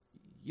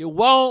You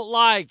won't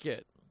like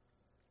it.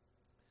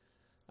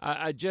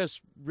 I just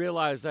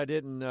realized I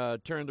didn't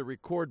turn the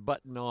record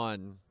button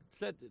on. It's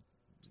that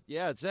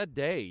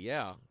day.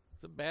 Yeah,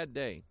 it's a bad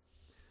day.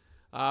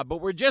 But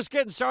we're just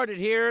getting started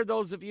here.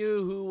 Those of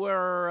you who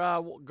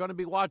are going to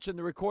be watching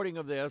the recording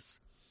of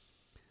this,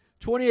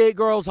 28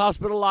 girls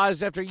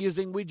hospitalized after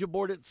using Ouija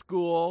board at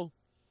school.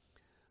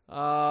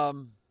 The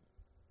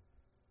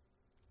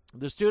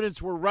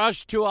students were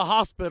rushed to a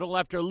hospital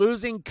after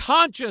losing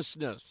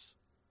consciousness.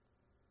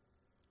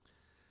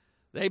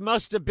 They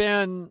must have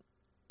been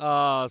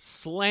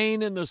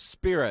slain in the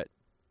spirit.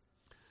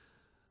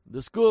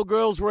 The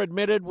schoolgirls were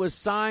admitted with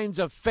signs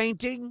of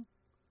fainting,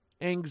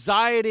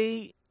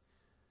 anxiety,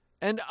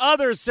 and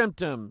other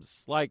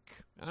symptoms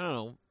like,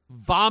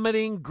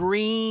 vomiting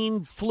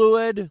green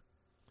fluid,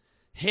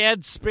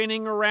 head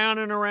spinning around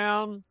and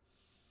around.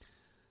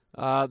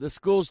 The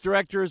school's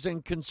directors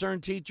and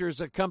concerned teachers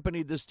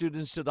accompanied the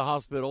students to the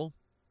hospital.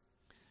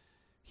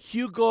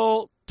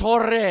 Hugo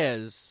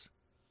Torres,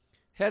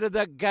 head of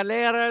the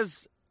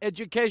Galeras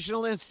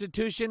Educational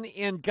Institution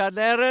in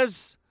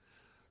Galeras,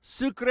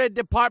 Sucre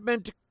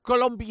Department,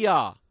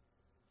 Colombia,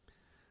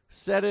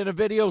 said in a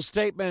video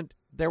statement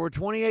there were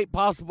 28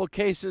 possible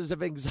cases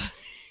of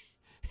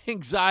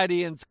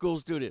anxiety in school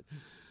student.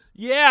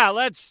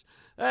 Yeah,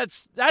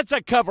 that's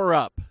a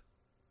cover-up.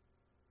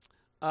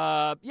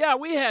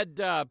 We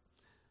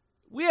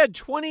had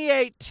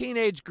 28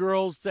 teenage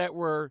girls that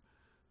were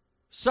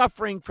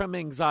suffering from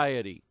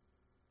anxiety.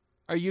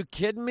 Are you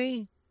kidding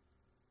me?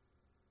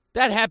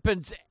 That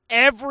happens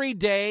every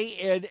day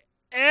in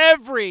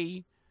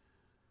every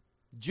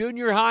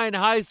junior high and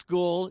high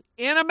school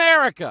in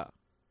America.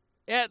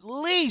 At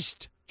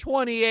least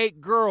 28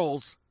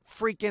 girls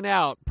freaking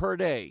out per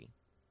day.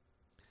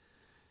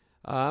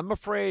 I'm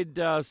afraid,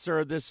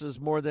 sir, this is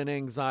more than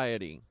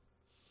anxiety.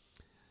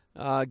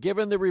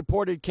 Given the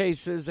reported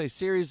cases, a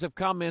series of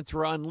comments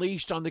were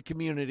unleashed on the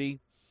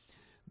community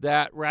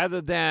that,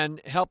 rather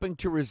than helping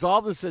to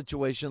resolve the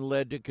situation,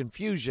 led to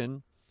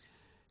confusion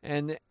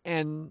and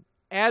an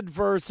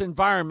adverse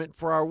environment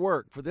for our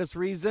work. For this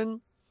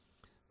reason,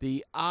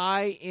 the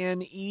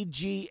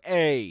INEGA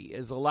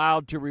is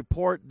allowed to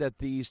report that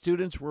the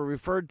students were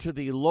referred to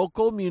the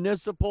local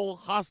municipal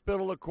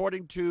hospital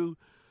according to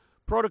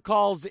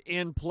protocols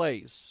in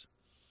place.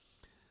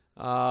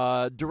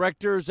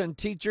 Directors and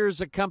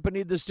teachers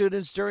accompanied the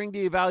students during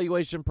the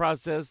evaluation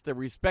process. The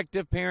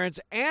respective parents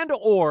and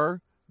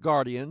or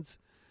guardians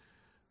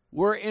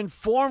were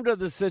informed of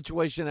the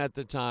situation at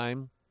the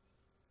time.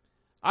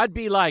 I'd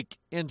be like,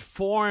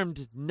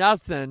 informed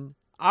nothing.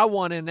 I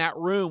want in that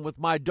room with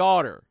my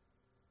daughter.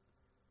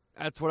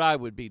 That's what I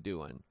would be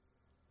doing.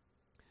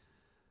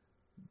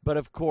 But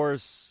of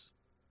course,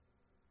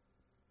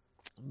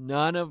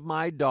 none of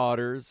my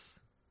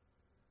daughters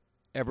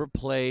ever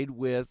played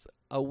with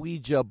a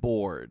Ouija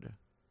board.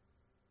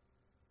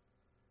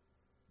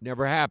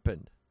 Never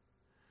happened.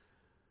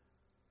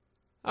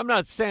 I'm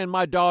not saying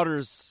my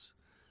daughters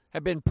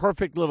have been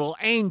perfect little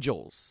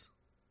angels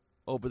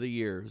over the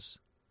years,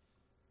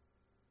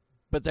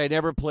 but they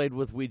never played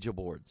with Ouija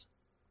boards.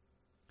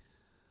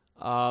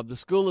 The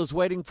school is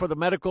waiting for the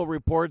medical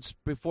reports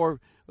before.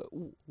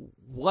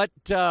 What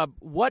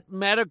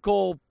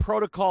medical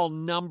protocol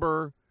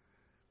number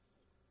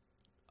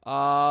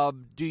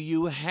do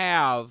you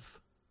have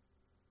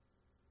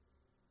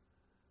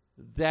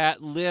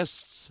that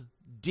lists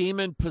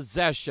demon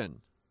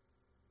possession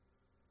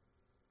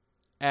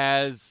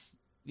as,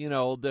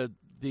 the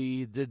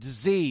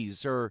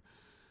disease or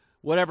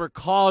whatever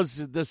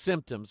caused the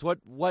symptoms? What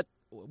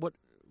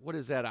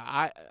is that?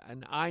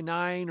 An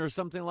I-9 or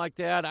something like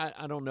that?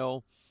 I don't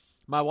know.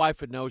 My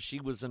wife would know. She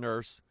was a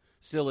nurse,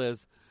 still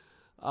is.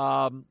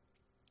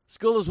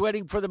 School is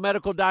waiting for the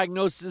medical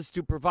diagnosis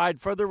to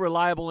provide further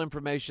reliable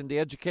information. The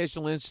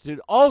Educational Institute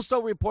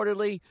also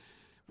reportedly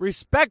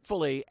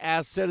respectfully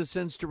asked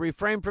citizens to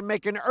refrain from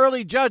making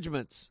early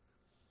judgments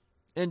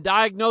and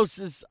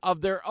diagnosis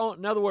of their own.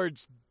 In other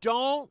words,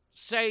 don't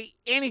say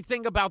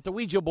anything about the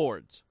Ouija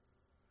boards.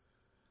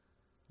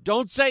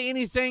 Don't say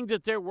anything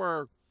that there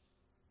were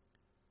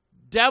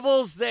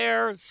devils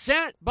there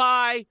sent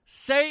by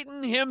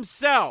Satan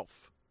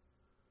himself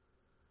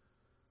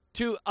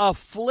to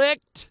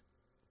afflict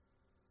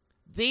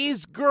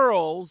these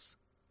girls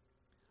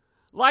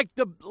like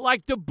the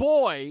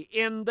boy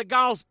in the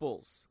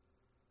Gospels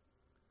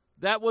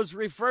that was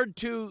referred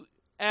to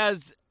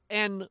as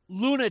an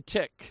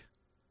lunatic.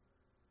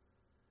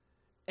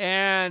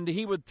 And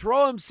he would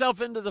throw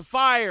himself into the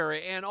fire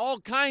and all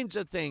kinds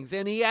of things.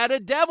 And he had a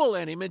devil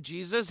in him, and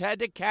Jesus had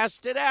to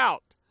cast it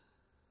out.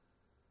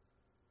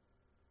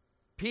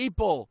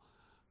 People,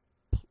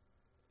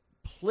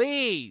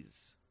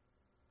 please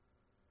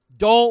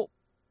don't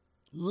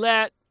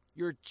let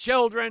your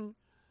children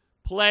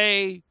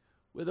play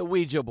with a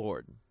Ouija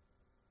board.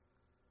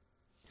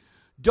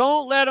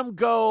 Don't let them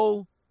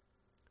go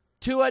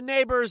to a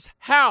neighbor's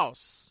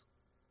house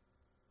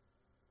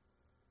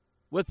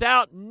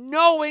without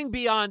knowing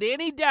beyond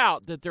any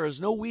doubt that there is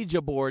no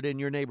Ouija board in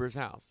your neighbor's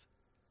house.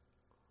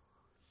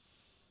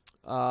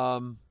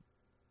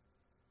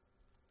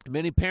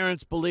 Many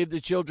parents believe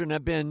the children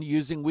have been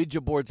using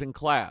Ouija boards in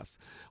class.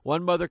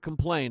 One mother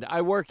complained,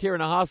 I work here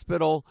in a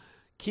hospital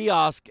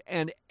kiosk,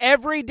 and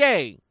every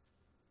day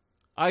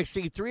I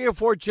see 3 or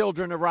 4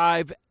 children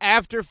arrive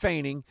after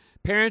fainting.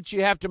 Parents,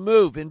 you have to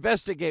move,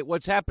 investigate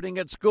what's happening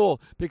at school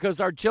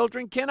because our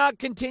children cannot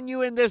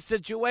continue in this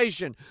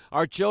situation.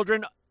 Our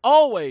children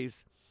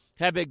always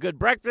have a good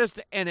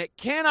breakfast, and it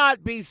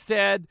cannot be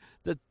said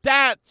that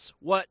that's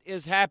what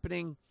is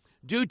happening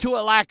due to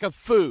a lack of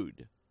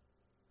food.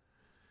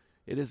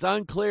 It is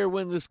unclear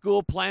when the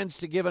school plans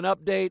to give an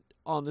update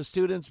on the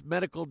student's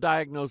medical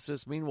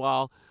diagnosis.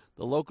 Meanwhile,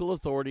 the local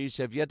authorities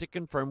have yet to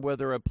confirm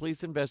whether a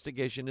police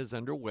investigation is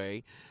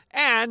underway,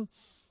 and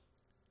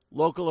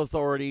local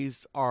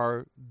authorities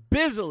are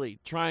busily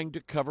trying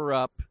to cover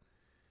up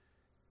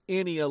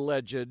any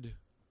alleged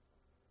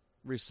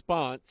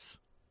response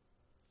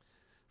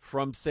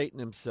from Satan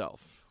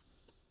himself.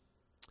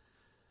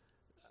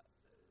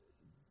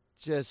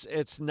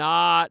 It's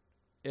not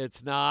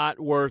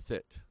worth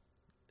it.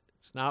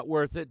 It's not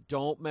worth it.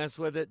 Don't mess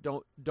with it.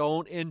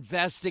 Don't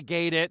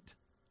investigate it.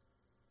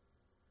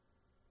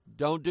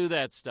 Don't do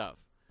that stuff.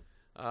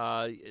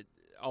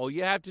 All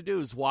you have to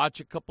do is watch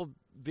a couple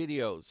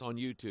videos on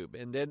YouTube.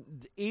 And then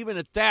even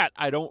at that,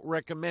 I don't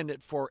recommend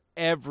it for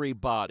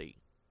everybody.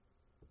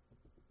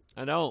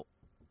 I don't.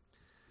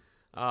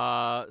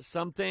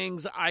 Some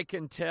things I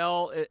can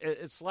tell.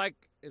 It's like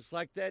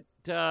that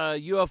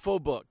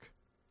UFO book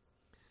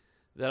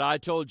that I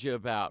told you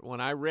about.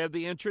 When I read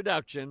the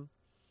introduction,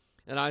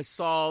 and I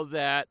saw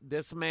that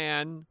this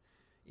man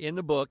in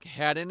the book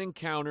had an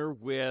encounter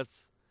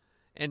with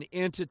an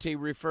entity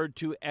referred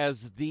to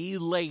as the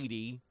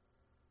Lady.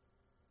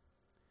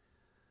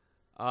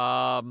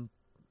 In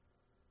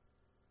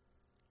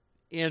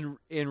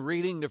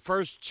reading the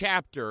first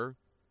chapter,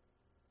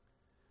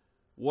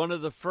 one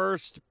of the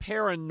first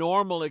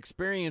paranormal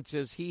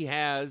experiences he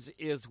has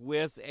is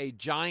with a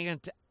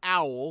giant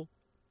owl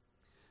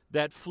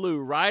that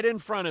flew right in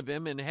front of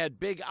him and had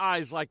big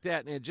eyes like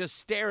that, and it just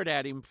stared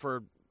at him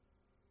for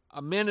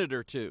a minute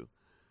or two.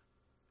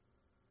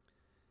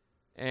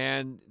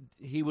 And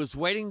he was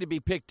waiting to be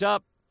picked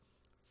up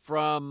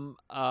from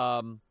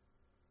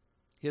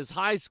his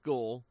high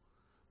school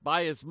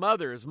by his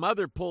mother. His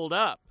mother pulled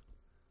up.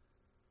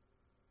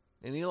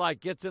 And he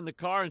gets in the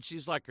car, and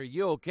she's like, are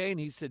you okay? And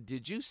he said,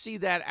 did you see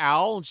that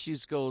owl? And she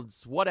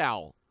goes, what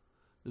owl?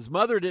 His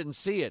mother didn't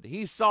see it.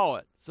 He saw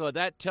it. So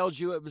that tells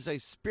you it was a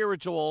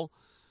spiritual,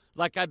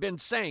 like I've been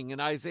saying in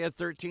Isaiah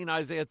 13,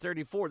 Isaiah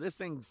 34. This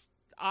thing's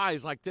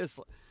eyes like this.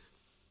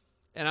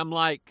 And I'm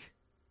like,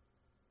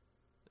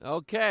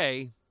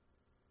 okay,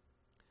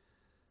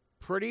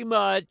 pretty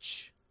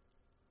much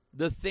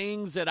the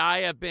things that I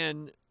have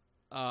been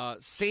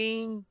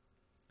seeing,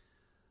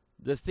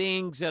 the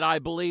things that I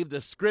believe the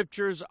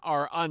scriptures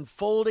are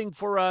unfolding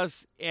for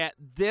us at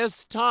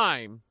this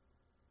time,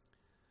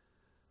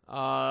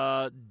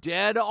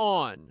 dead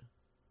on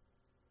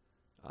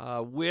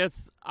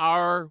with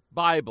our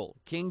Bible,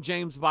 King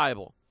James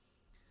Bible.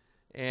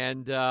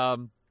 And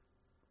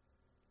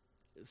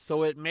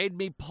so it made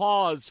me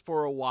pause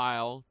for a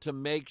while to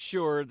make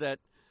sure that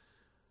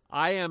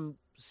I am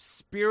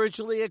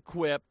spiritually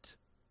equipped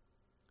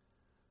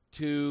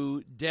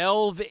to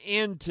delve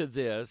into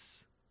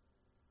this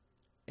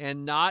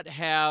and not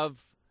have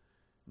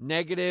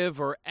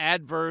negative or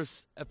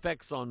adverse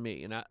effects on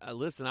me. And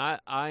listen,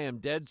 I am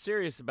dead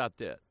serious about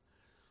that.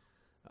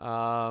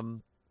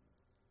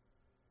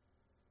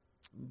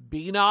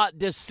 Be not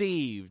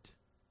deceived.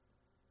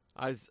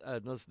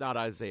 That's not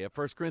Isaiah.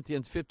 1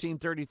 Corinthians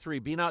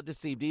 15:33. Be not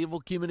deceived. Evil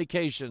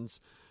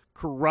communications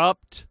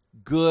corrupt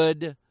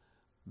good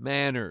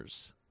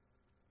manners.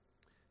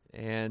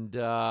 And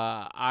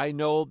I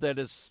know that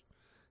it's,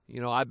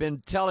 I've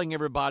been telling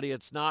everybody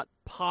it's not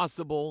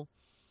possible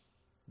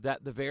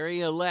that the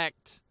very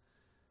elect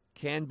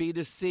can be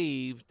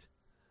deceived,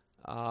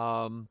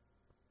 but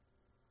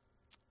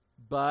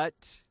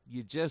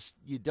you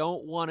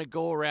don't want to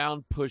go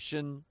around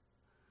pushing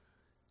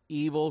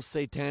evil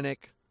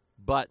satanic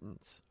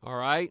buttons. All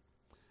right?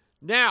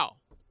 Now,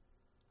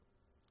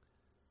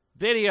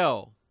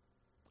 video.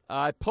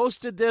 I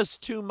posted this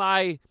to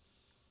my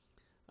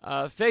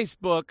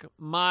Facebook.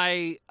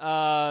 My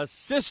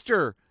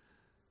sister,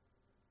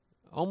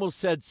 almost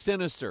said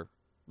sinister.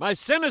 My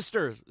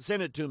sinister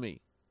sent it to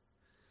me.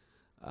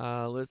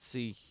 Let's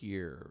see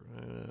here.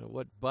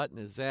 What button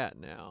is that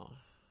now?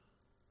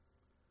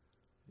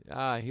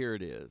 Here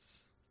it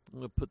is. I'm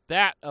going to put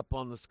that up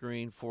on the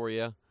screen for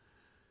you.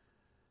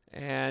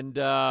 And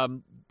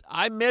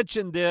I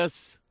mentioned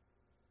this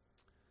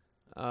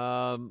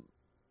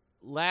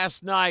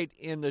last night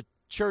in the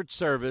church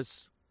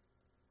service,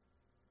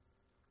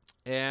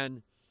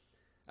 and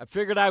I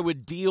figured I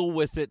would deal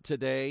with it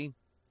today,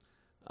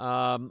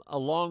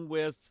 along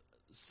with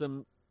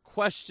some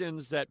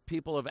questions that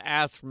people have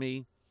asked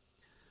me,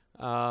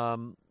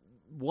 one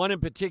in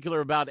particular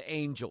about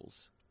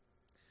angels.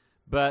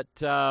 But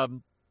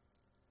let's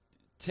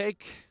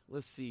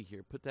see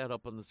here, put that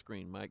up on the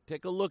screen, Mike.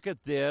 Take a look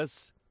at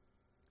this,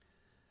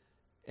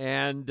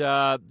 And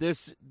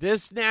this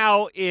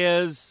now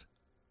is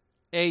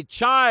a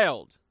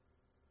child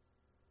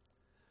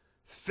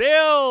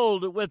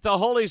filled with the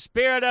Holy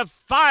Spirit of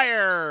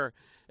fire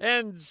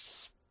and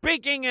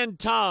speaking in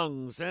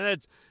tongues. And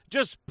it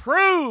just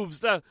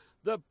proves the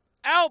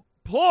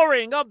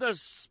outpouring of the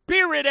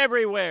Spirit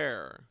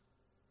everywhere.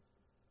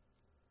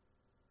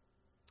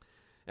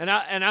 And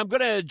I'm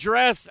going to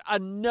address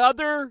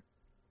another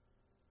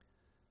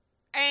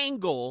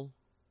angle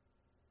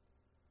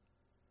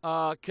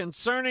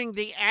concerning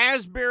the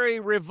Asbury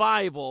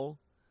revival.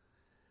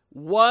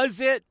 Was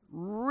it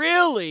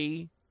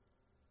really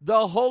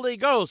the Holy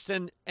Ghost?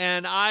 And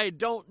I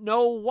don't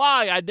know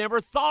why. I'd never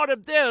thought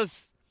of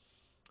this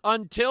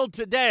until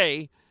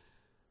today,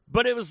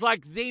 but it was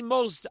like the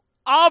most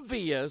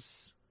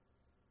obvious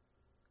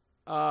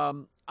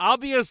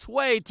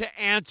way to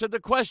answer the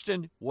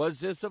question, was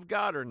this of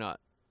God or not?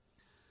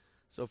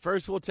 So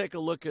first we'll take a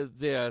look at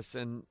this,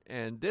 and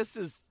this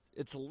is,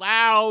 it's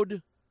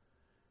loud,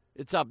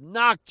 it's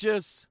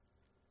obnoxious,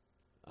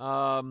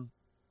 but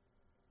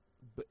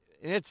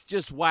it's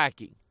just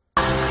wacky.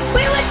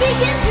 We would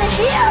begin to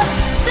hear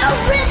the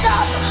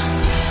rhythm.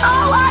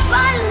 Oh, I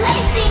find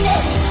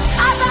laziness,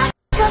 I find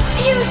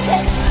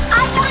confusion,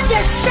 I find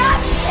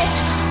distraction,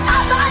 I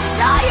find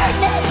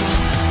tiredness,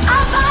 I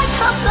find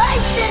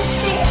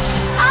complacency,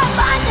 I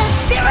find the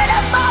spirit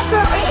of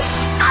mockery,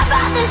 I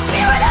find the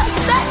spirit of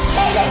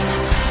spectating.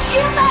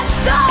 You must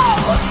go.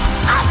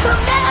 I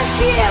command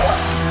you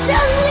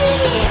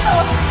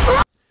to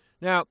leave.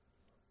 Now,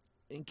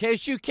 in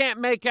case you can't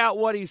make out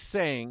what he's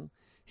saying,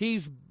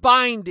 he's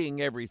binding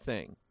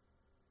everything.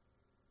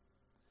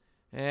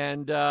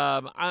 And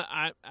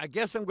I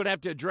guess I'm going to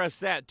have to address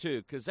that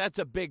too, because that's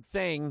a big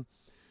thing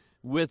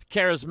with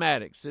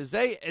charismatics, is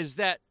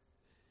that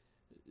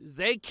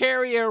they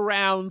carry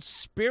around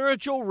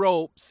spiritual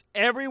ropes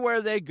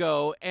everywhere they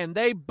go, and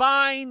they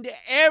bind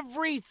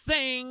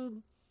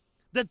everything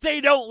that they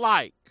don't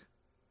like.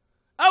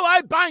 Oh,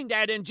 I bind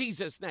that in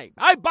Jesus' name.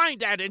 I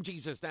bind that in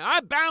Jesus' name.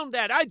 I bound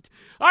that. I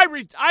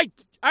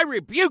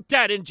rebuke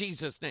that in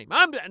Jesus' name.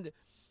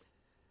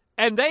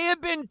 And they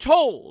have been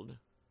told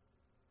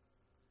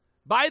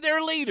by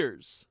their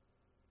leaders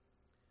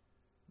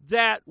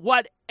that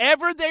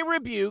whatever they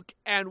rebuke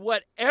and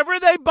whatever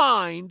they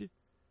bind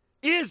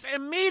is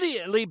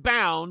immediately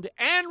bound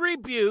and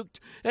rebuked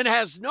and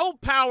has no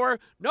power,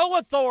 no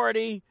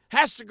authority,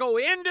 has to go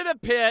into the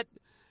pit.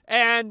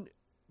 And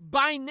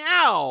by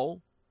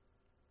now,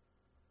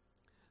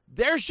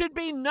 there should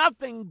be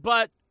nothing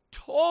but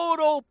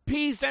total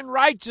peace and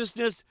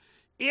righteousness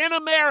in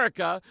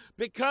America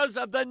because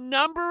of the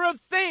number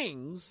of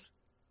things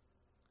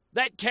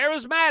that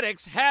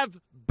charismatics have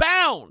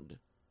bound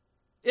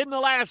in the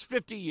last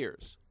 50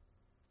 years.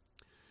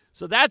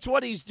 So that's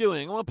what he's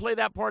doing. I want to play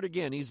that part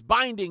again. He's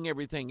binding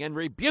everything and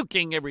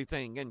rebuking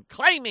everything and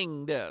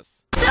claiming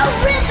this. The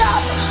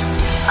rhythm.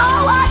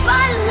 Oh, I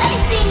find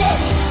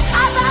laziness.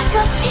 I find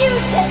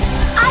confusion.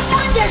 I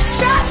find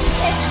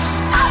distraction.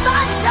 I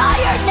find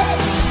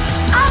tiredness.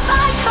 I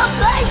find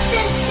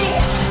complacency.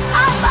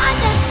 I find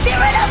the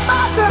spirit of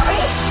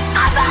mockery.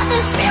 I find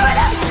the spirit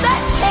of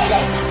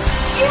spectating.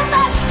 You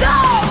must go.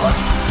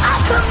 I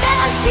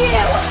command you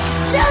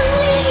to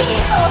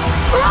leave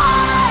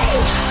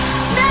right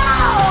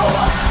now.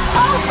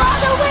 Oh,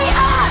 Father, we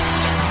ask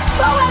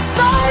for a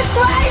third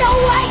great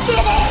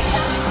awakening.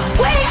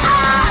 We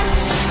ask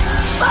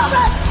for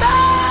a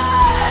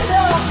third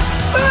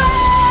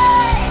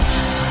great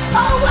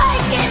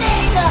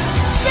awakening.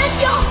 Send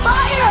your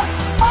fire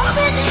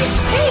over these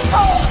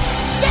people.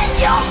 Send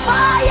your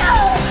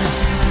fire.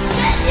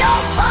 Send your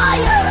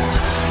fire.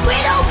 We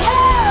don't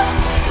care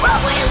what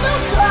we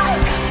look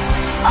like.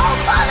 Oh,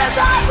 Father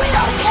God, we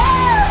don't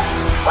care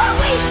what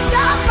we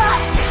sound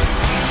like.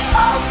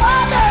 Oh,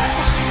 Father,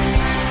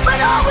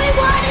 but all we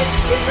want is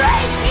to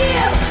praise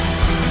you.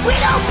 We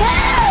don't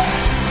care.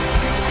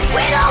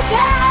 We don't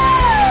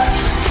care.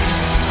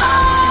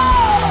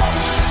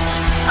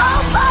 Oh,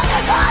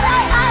 Father God, I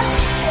ask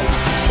you,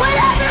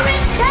 whatever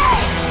it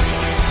takes,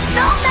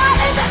 no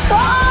matter the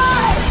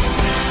cost,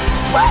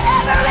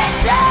 whatever it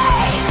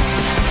takes,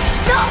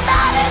 no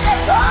matter the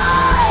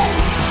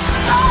cost.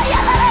 Oh,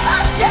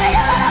 yalalabashe,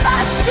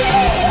 yalalabashe.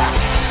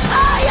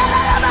 Oh,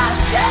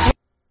 yalalabashe.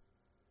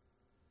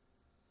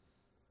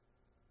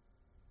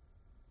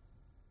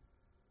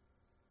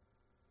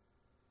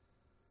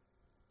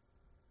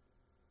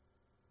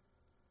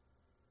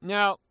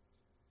 Now,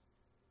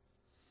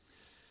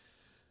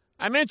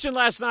 I mentioned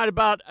last night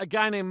about a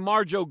guy named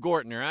Marjo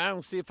Gortner. I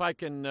don't see if I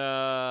can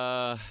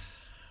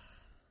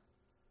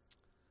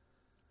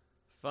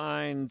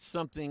find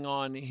something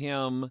on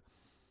him.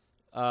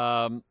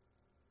 Marjo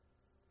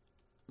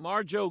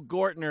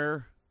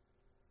Gortner,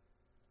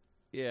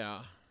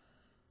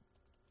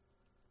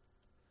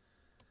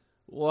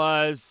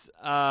 was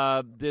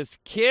this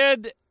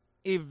kid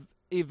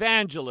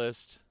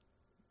evangelist.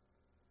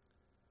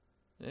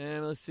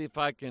 And let's see if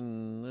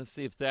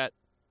that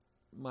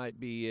might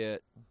be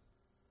it.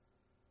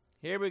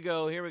 Here we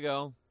go. His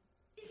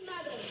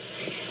mother,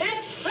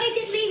 that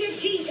pregnant leader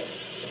Jesus,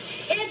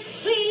 is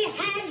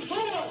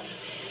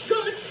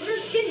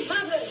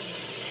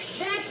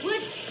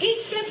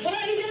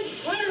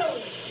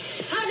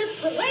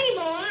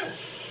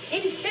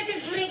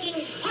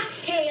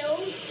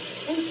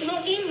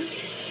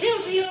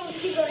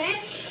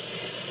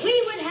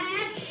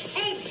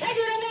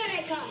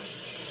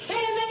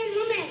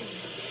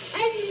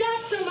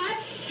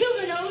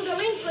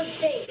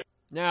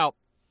Now,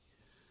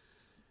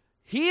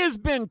 he has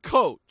been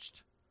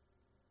coached.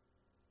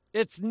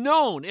 It's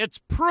known. It's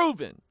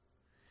proven.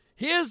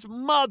 His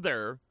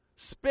mother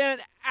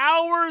spent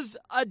hours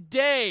a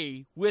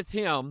day with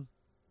him,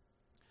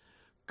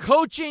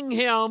 coaching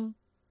him,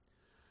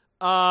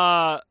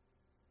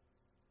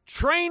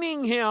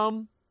 training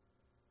him,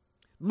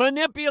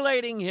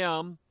 manipulating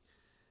him.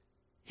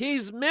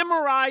 He's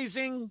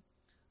memorizing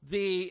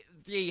the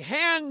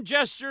hand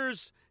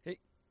gestures.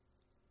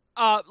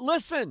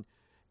 Listen,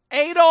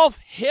 Adolf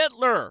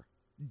Hitler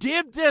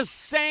did this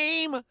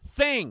same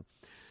thing.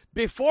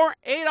 Before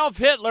Adolf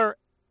Hitler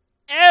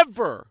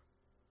ever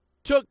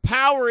took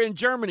power in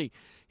Germany,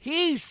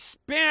 he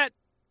spent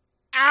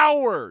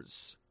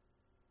hours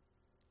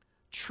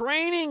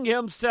training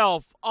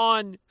himself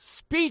on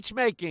speech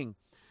making,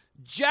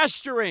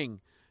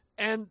 gesturing,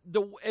 and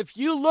if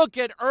you look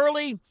at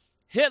early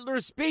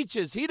Hitler's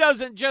speeches, he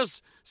doesn't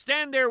just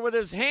stand there with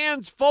his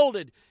hands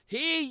folded.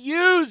 He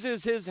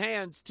uses his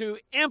hands to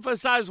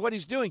emphasize what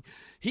he's doing.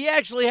 He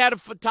actually had a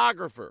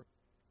photographer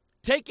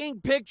taking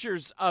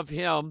pictures of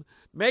him,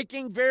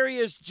 making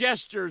various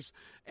gestures,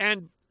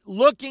 and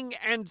looking,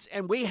 and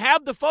we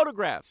have the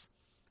photographs,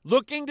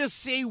 looking to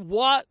see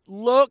what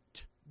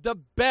looked the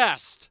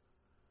best.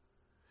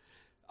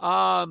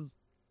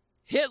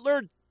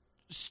 Hitler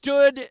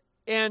stood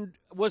and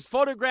was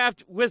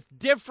photographed with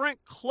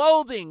different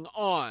clothing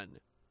on.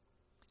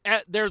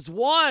 There's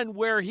one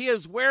where he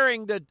is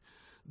wearing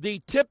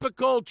the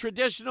typical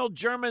traditional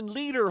German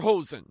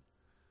lederhosen.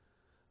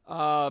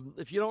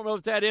 If you don't know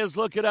what that is,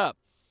 look it up.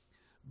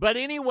 But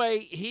anyway,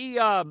 he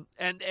and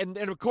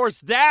of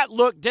course that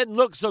didn't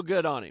look so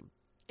good on him,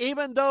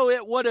 even though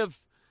it would have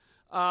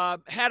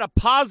had a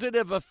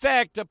positive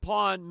effect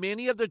upon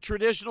many of the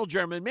traditional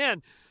German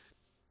men.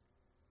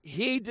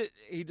 He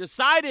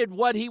decided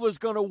what he was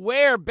going to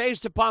wear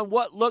based upon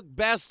what looked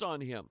best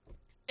on him.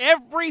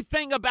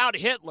 Everything about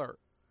Hitler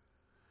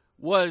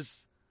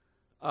was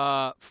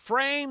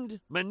framed,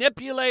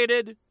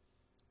 manipulated,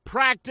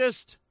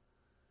 practiced,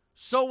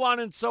 so on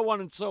and so on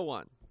and so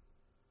on.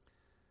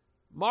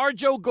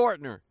 Marjo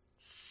Gortner,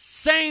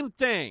 same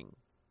thing.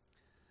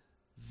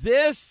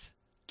 This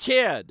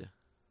kid,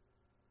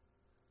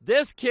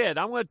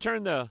 I'm going to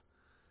turn the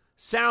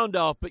sound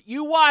off, but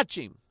you watch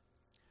him.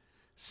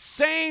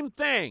 Same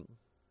thing.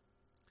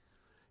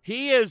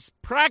 He is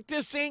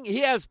practicing. He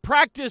has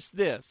practiced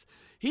this.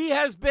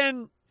 He's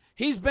been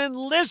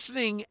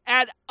listening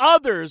at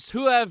others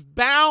who have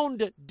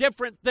bound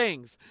different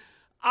things.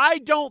 I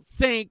don't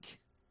think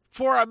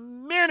for a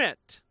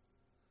minute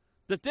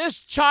that this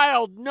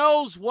child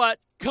knows what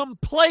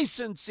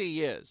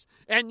complacency is.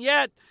 And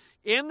yet,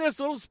 in this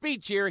little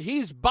speech here,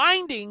 he's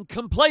binding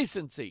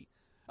complacency.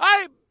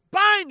 I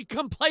bind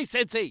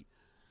complacency.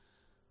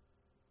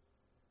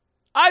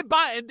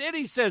 And then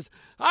he says,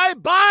 I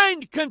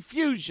bind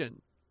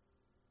confusion.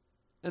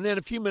 And then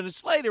a few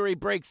minutes later, he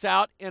breaks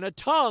out in a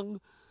tongue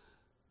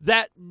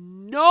that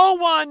no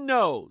one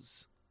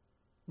knows.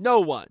 No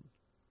one.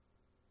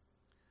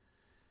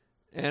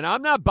 And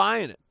I'm not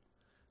buying it.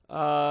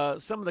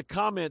 Some of the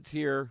comments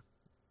here.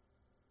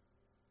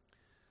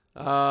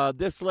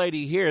 This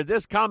lady here,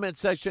 this comment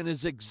section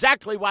is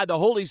exactly why the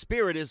Holy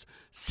Spirit is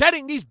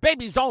setting these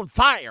babies on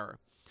fire.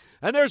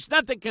 And there's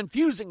nothing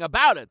confusing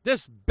about it.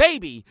 This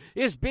baby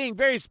is being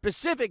very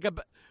specific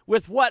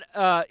with what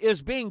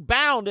is being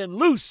bound and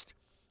loosed.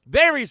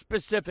 Very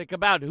specific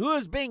about who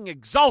is being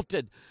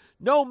exalted,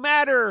 no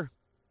matter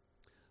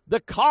the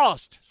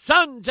cost.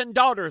 Sons and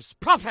daughters,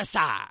 prophesy.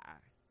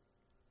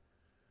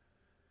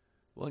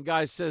 One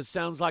guy says,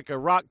 sounds like a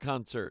rock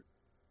concert.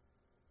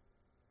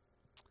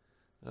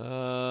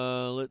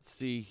 Let's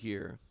see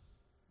here.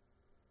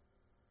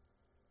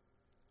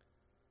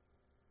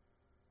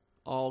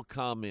 All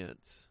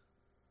comments.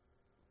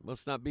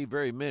 Must not be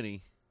very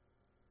many.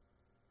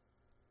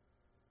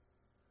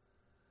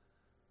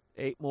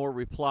 8 more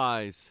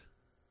replies.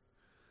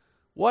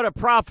 What a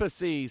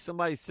prophecy,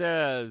 somebody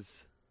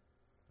says.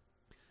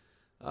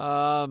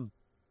 Or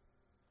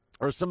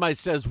somebody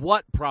says,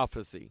 what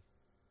prophecy?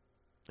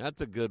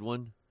 That's a good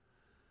one.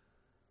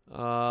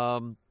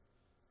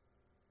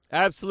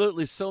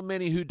 Absolutely, so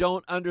many who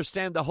don't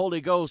understand the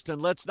Holy Ghost,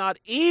 and let's not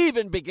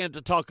even begin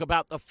to talk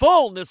about the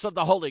fullness of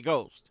the Holy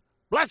Ghost.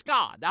 Bless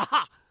God.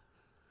 Aha.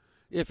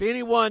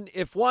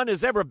 If one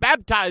is ever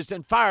baptized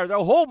in fire, their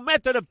whole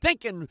method of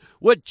thinking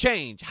would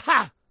change.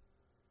 Ha!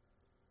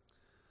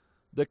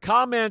 The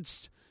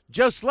comments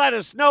just let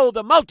us know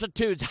the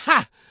multitudes,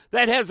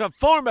 that has a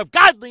form of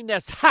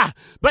godliness,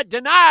 but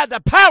deny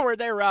the power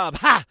thereof.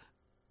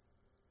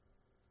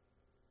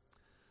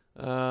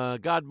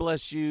 God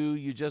bless you.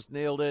 You just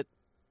nailed it.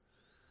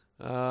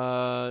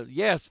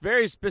 Yes,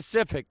 very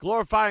specific.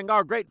 Glorifying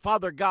our great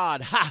Father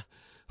God.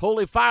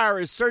 Holy fire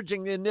is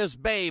surging in this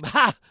babe,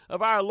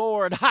 of our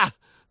Lord,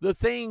 the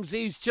things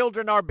these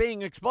children are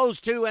being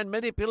exposed to and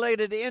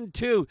manipulated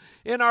into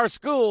in our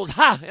schools,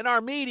 in our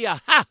media,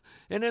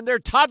 and in their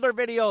toddler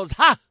videos,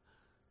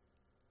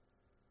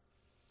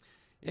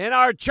 in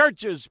our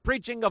churches,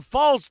 preaching a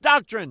false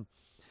doctrine,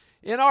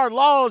 in our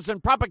laws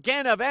and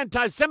propaganda of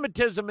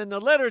anti-Semitism in the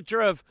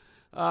literature of,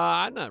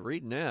 I'm not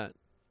reading that,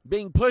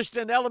 being pushed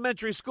in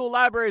elementary school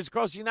libraries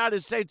across the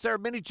United States. There are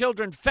many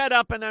children fed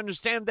up and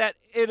understand that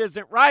it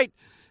isn't right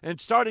and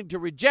starting to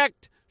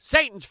reject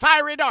Satan's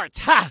fiery darts.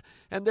 Ha!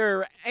 And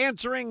they're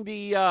answering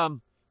the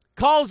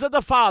calls of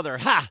the Father.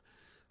 Ha!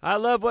 I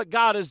love what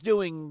God is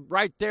doing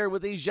right there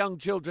with these young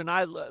children.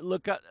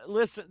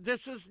 Listen,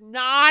 this is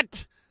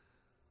not,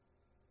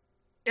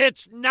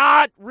 it's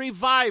not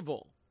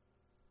revival.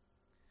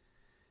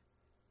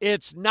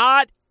 It's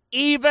not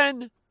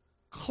even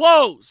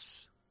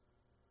close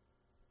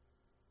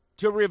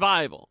to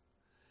revival.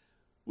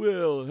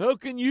 Well, how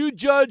can you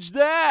judge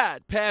that,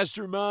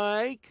 Pastor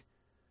Mike?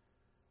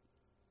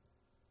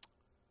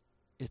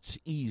 It's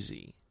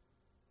easy.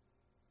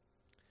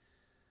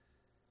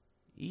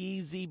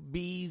 Easy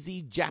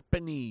beasy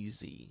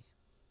Japanesey.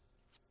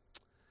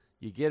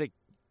 You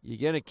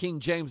get a King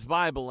James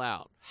Bible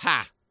out.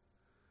 Ha.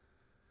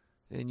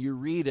 And you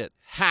read it.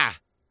 Ha.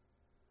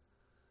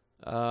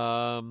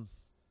 And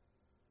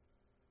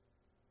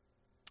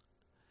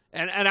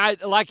I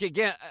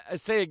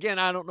say again,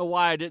 I don't know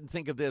why I didn't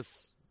think of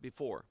this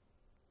before.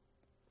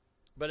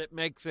 But it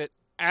makes it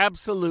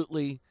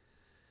absolutely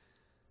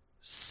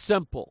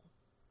simple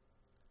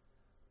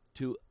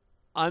to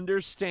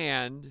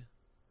understand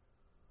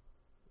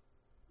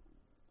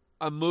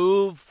a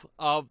move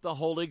of the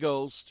Holy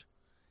Ghost.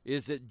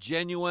 Is it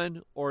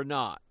genuine or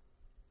not?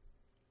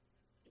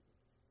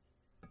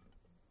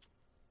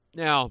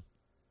 Now,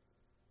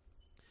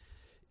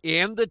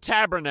 in the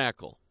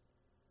tabernacle,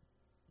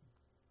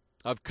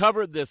 I've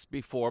covered this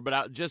before,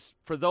 but just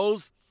for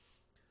those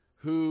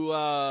who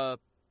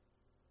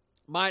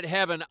might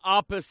have an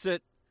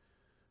opposite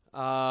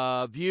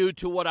view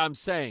to what I'm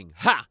saying,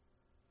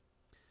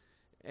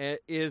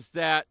 is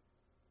that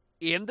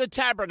in the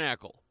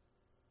tabernacle,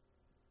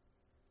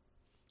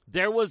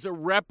 there was a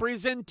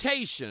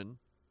representation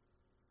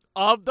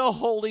of the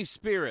Holy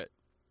Spirit.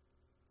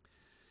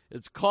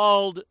 It's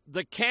called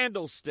the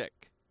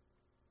candlestick.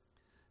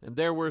 And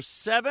there were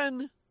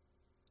 7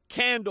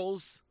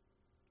 candles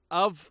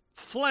of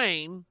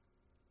flame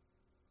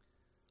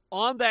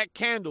on that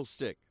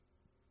candlestick.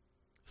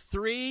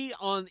 3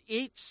 on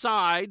each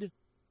side,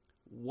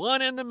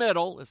 1 in the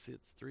middle. Let's see,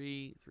 it's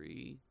 3,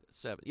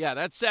 7. Yeah,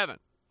 that's 7.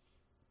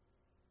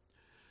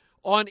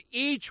 On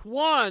each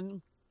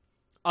one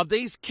of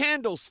these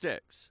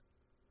candlesticks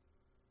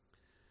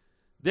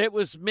that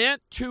was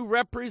meant to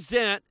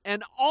represent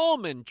an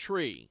almond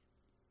tree.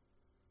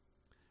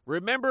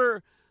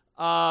 Remember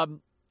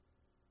Aaron's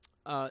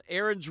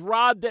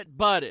rod that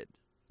budded,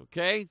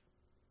 okay?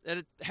 And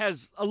it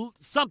has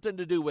something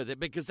to do with it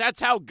because that's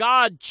how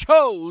God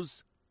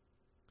chose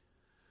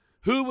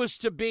who was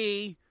to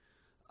be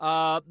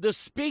the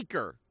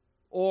speaker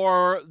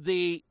or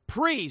the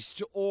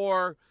priest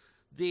or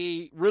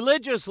the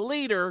religious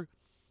leader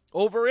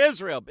over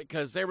Israel,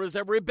 because there was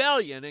a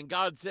rebellion, and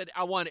God said,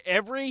 I want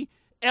every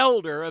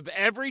elder of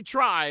every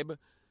tribe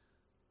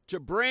to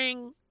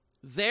bring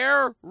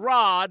their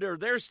rod or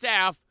their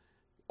staff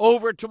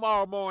over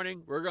tomorrow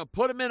morning. We're going to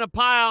put them in a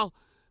pile.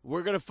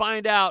 We're going to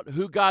find out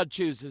who God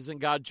chooses, and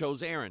God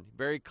chose Aaron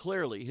very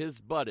clearly. His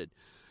budded.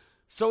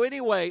 So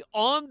anyway,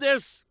 on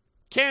this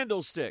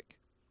candlestick,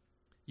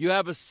 you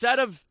have a set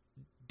of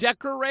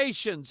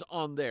decorations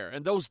on there,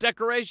 and those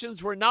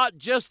decorations were not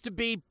just to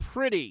be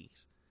pretty.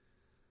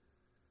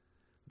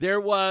 There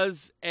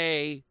was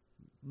a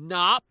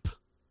knop,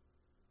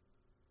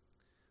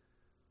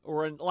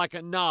 or like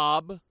a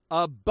knob,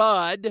 a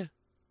bud,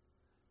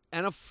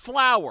 and a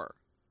flower,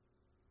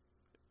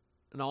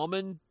 an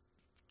almond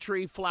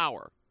tree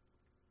flower.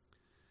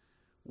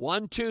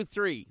 1, 2,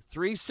 3.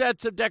 3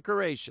 sets of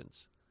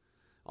decorations.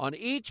 On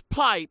each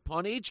pipe,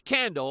 on each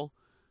candle,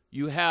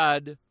 you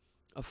had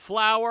a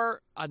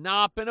flower, a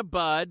knop, and a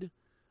bud,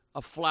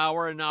 a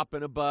flower, a knop,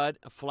 and a bud,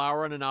 a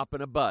flower, and a knop,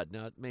 and a bud.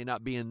 Now, it may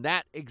not be in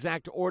that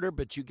exact order,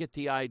 but you get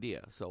the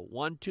idea. So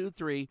 1, 2,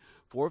 3,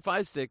 4,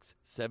 5, 6,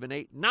 7,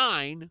 8,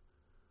 9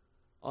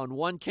 on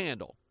one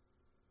candle.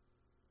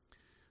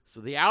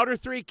 So the outer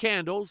 3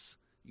 candles,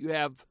 you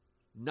have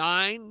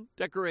 9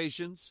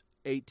 decorations,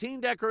 18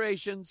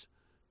 decorations,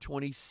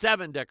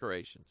 27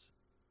 decorations.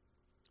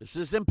 This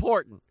is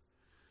important.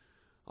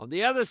 On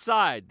the other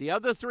side, the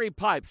other 3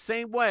 pipes,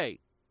 same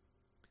way.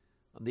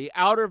 On the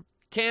outer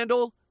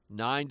candle,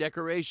 9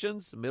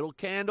 decorations. The middle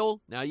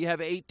candle, now you have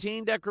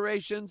 18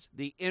 decorations.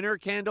 The inner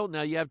candle,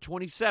 now you have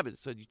 27.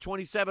 So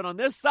 27 on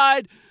this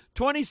side,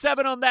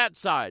 27 on that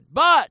side.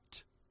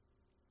 But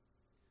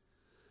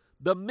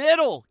the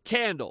middle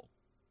candle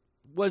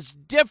was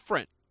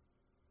different.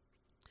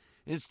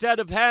 Instead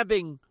of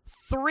having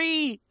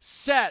 3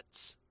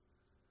 sets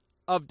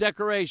of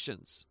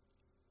decorations,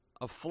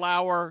 a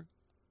flower,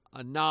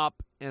 a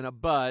knop, and a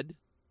bud,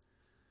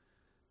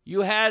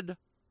 you had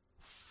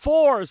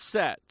 4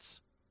 sets.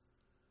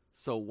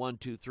 So 1,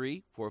 2,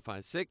 3, 4,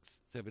 5,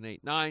 6, 7,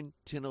 8, 9,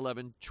 10,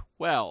 11,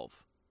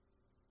 12.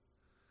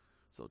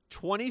 So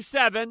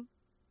 27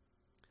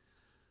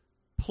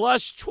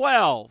 plus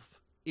 12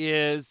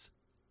 is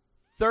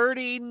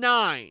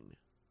 39.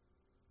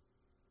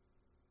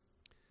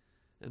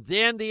 And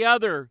then the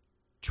other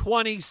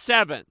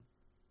 27.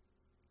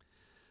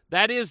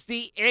 That is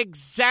the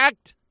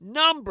exact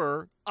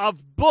number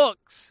of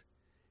books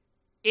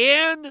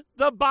in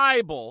the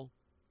Bible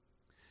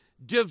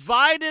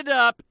divided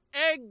up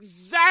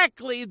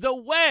exactly the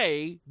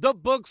way the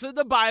books of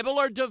the Bible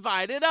are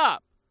divided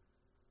up.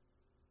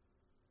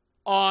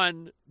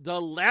 On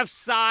the left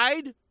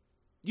side,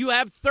 you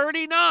have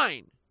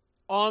 39.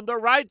 On the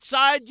right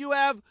side, you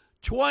have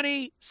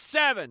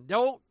 27.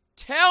 Don't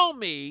tell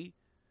me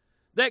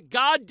that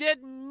God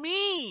didn't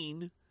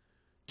mean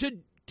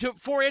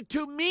for it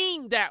to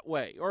mean that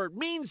way, or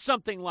mean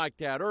something like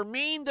that, or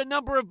mean the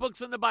number of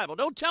books in the Bible.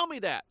 Don't tell me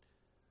that.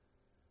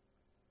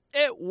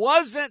 It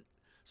wasn't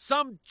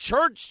some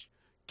church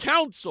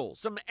council,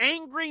 some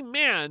angry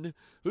men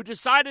who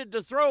decided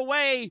to throw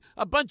away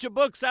a bunch of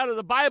books out of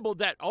the Bible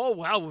that, oh,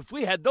 well, if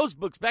we had those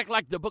books back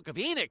like the book of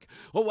Enoch,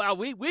 oh, well,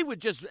 we would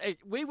just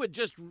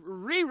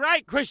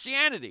rewrite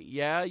Christianity.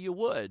 Yeah, you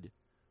would.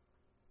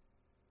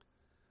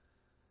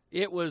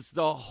 It was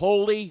the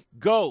Holy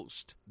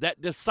Ghost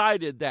that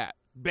decided that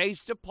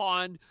based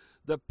upon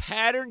the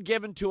pattern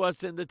given to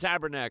us in the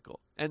tabernacle.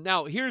 And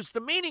now here's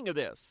the meaning of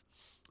this.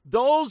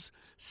 Those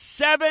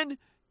 7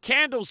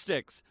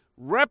 candlesticks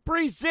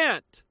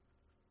represent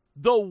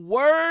the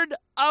Word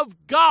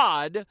of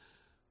God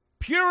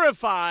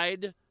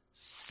purified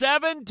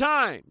 7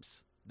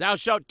 times. Thou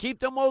shalt keep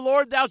them, O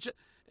Lord. Thou shalt.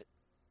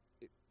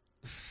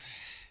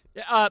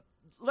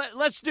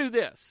 Let's do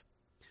this.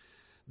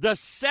 The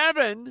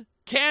 7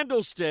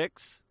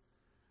 candlesticks,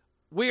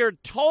 we are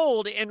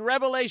told in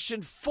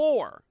Revelation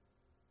 4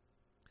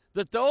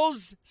 that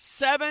those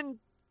 7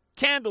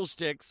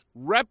 candlesticks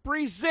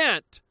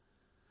represent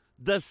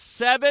the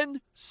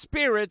 7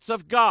 spirits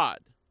of God.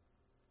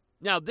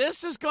 Now,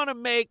 this is going to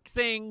make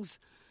things,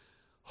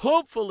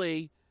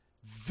 hopefully,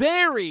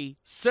 very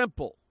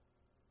simple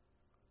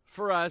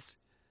for us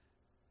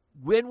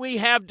when we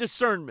have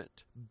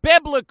discernment.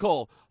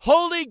 Biblical,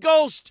 Holy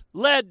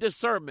Ghost-led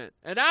discernment.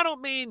 And I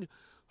don't mean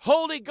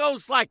Holy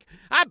Ghost like,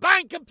 I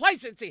bind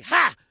complacency,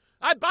 ha!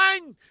 I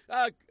bind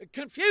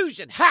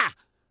confusion, ha!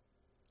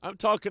 I'm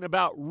talking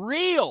about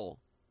real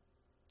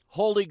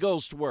Holy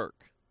Ghost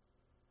work.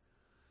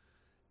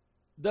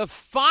 The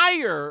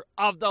fire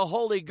of the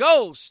Holy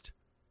Ghost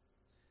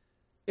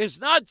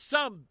is not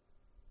some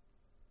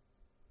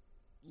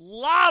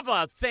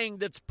lava thing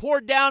that's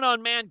poured down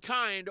on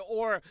mankind,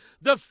 or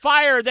the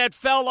fire that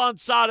fell on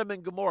Sodom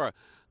and Gomorrah.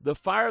 The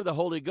fire of the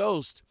Holy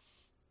Ghost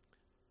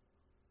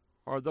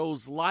are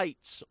those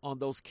lights on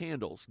those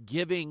candles,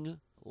 giving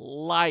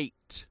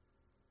light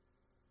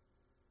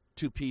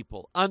to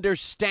people,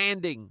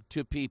 understanding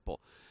to people.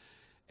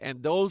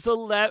 And those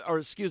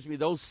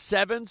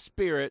 7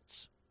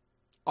 spirits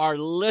are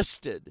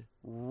listed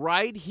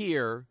right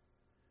here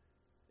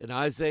in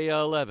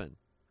Isaiah 11.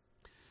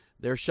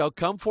 There shall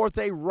come forth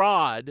a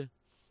rod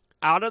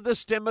out of the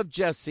stem of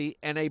Jesse,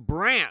 and a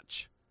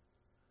branch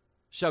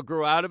shall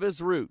grow out of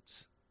his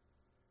roots.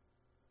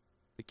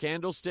 The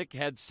candlestick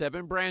had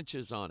 7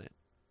 branches on it.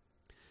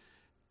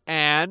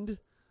 And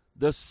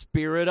the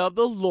Spirit of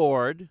the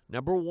Lord,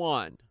 number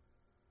 1,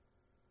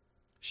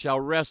 shall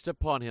rest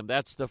upon him.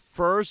 That's the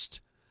first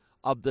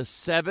of the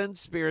 7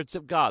 spirits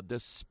of God, the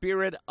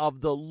Spirit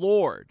of the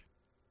Lord.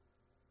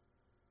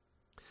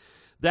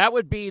 That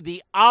would be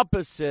the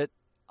opposite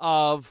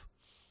of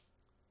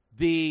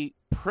the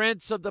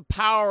prince of the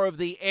power of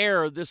the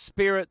air, the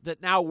spirit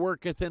that now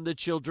worketh in the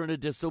children of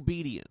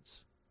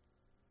disobedience.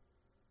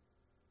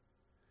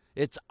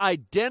 It's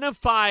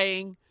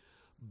identifying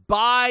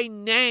by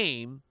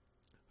name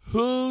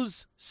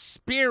whose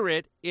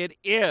spirit it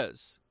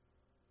is.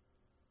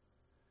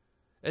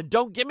 And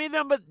don't give me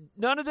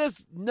none of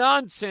this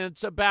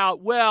nonsense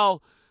about,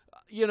 well,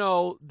 you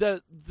know,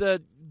 the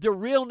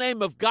real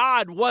name of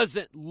God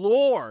wasn't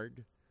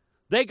Lord.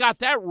 They got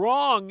that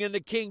wrong in the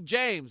King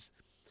James.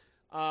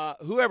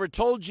 Whoever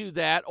told you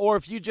that, or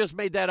if you just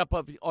made that up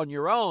on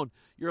your own,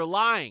 you're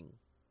lying.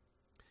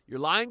 You're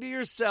lying to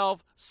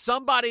yourself.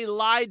 Somebody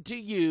lied to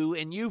you,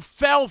 and you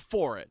fell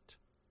for it.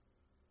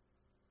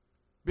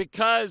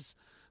 Because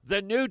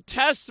the New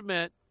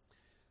Testament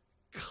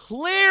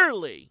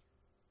clearly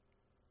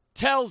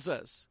tells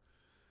us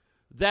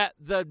that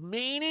the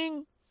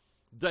meaning,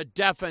 the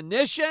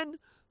definition,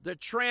 the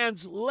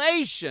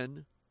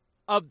translation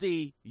of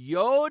the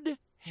Yod,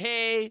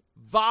 He,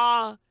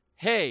 Va,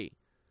 He,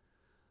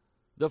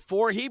 the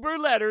 4 Hebrew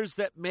letters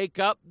that make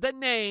up the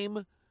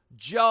name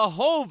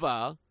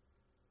Jehovah,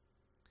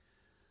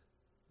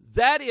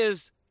 that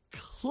is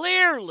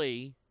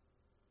clearly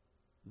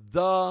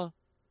the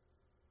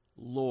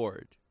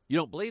Lord. You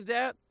don't believe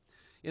that?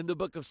 In the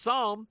book of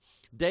Psalm,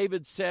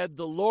 David said,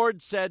 the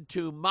Lord said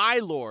to my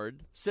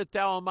Lord, sit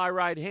thou on my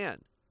right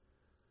hand.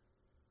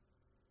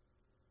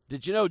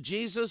 Did you know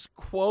Jesus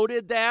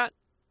quoted that?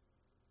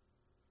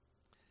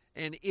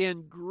 And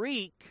in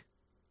Greek,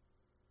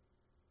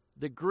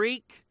 the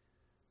Greek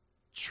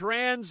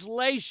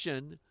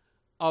translation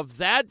of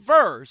that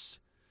verse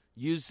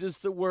uses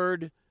the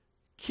word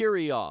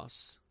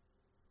Kyrios,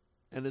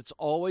 and it's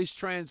always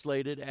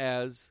translated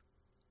as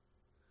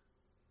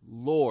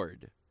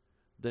Lord.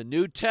 The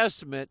New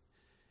Testament,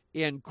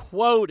 in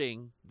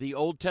quoting the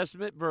Old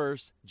Testament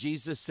verse,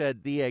 Jesus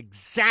said the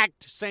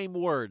exact same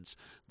words.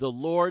 The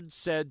Lord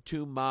said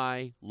to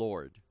my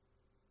Lord.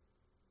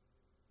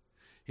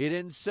 He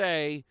didn't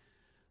say,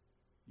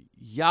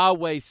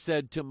 Yahweh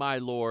said to my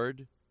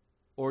Lord,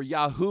 or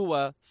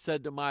Yahuwah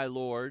said to my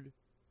Lord.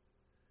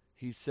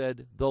 He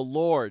said, the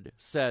Lord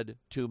said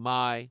to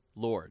my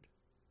Lord.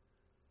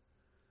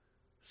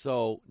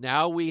 So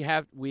now we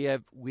have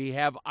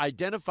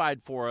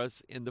identified for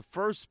us in the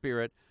first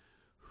spirit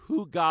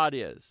who God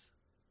is.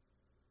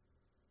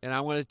 And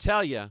I want to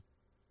tell you,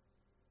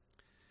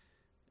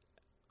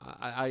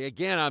 I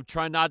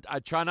try not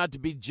to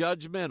be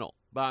judgmental,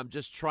 but I'm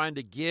just trying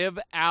to give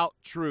out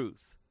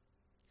truth.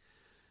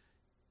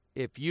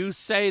 If you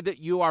say that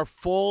you are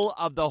full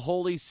of the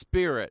Holy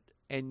Spirit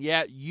and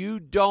yet you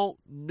don't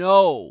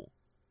know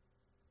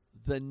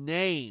the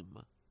name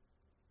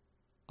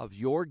of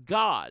your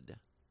God,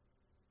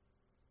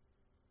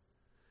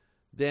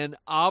 then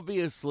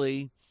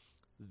obviously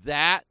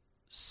that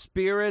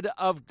Spirit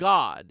of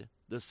God,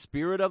 the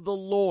Spirit of the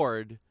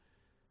Lord,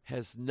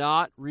 has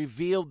not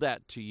revealed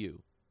that to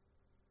you.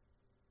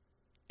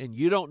 And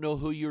you don't know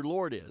who your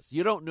Lord is.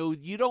 You don't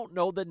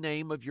know the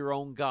name of your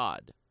own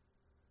God.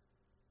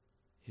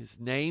 His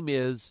name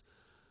is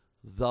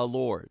the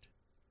Lord.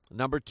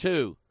 Number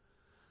 2,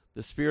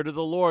 the Spirit of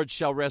the Lord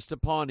shall rest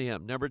upon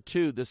him. Number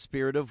 2, the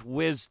Spirit of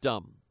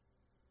wisdom.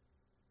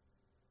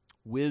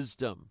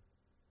 Wisdom.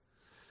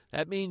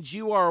 That means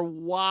you are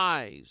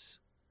wise.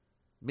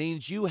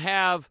 Means you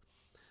have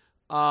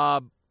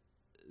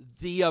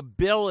the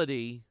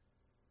ability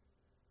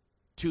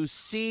to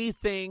see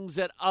things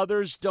that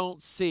others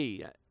don't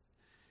see.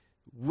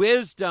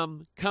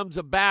 Wisdom comes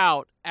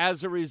about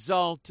as a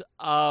result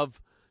of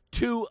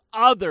 2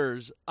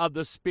 others of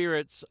the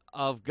spirits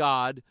of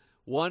God.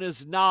 One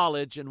is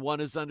knowledge and one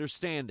is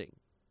understanding.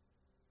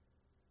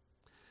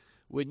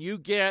 When you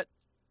get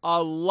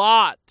a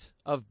lot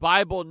of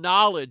Bible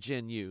knowledge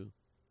in you,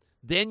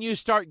 then you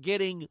start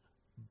getting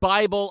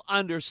Bible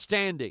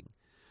understanding.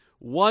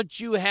 Once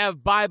you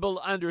have Bible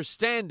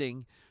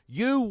understanding,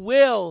 you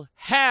will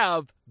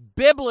have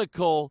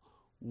biblical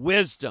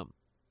wisdom.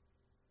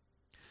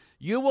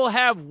 You will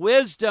have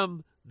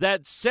wisdom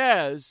that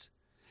says,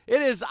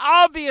 it is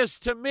obvious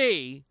to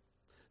me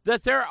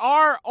that there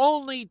are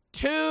only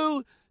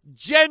 2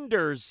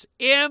 genders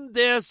in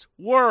this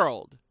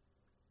world.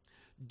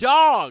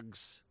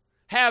 Dogs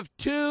have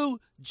 2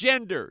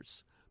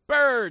 genders.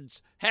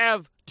 Birds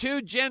have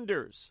 2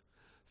 genders.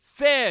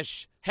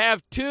 Fish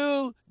have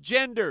 2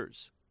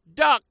 genders.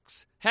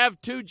 Ducks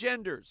have 2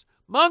 genders.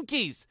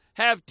 Monkeys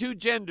have 2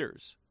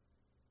 genders.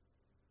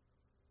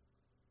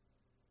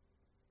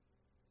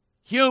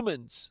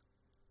 Humans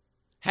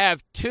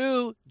have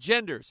 2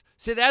 genders.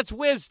 See, that's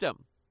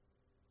wisdom.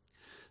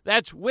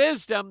 That's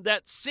wisdom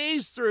that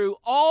sees through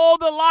all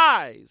the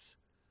lies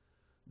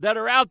that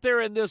are out there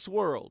in this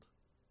world.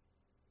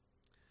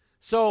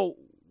 So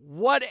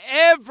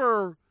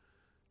whatever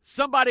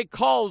somebody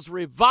calls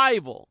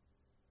revival,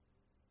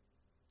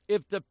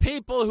 if the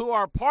people who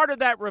are part of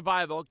that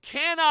revival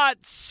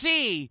cannot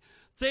see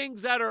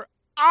things that are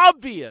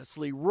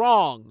obviously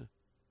wrong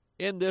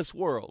in this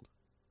world,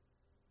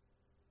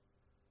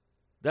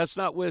 that's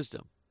not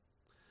wisdom.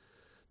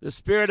 The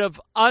Spirit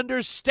of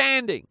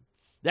understanding,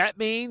 that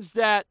means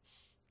that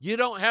you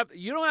don't have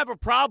a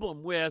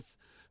problem with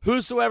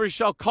whosoever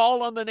shall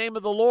call on the name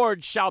of the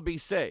Lord shall be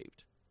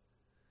saved.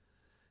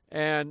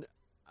 And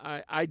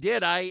I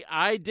did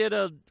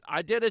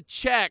a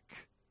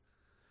check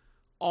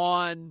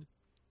on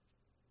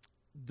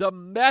the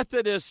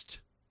Methodist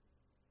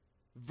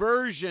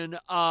version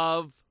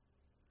of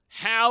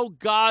how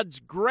God's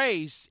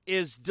grace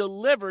is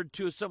delivered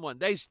to someone.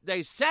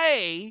 They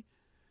say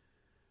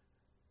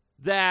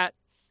that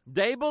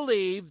they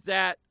believe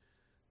that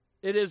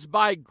it is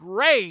by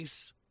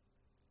grace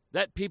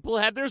that people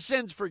have their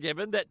sins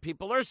forgiven, that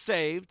people are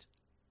saved,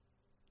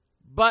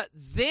 but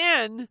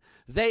then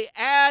they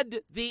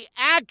add the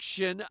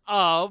action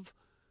of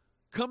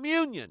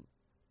communion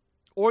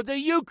or the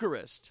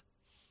Eucharist,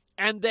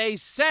 and they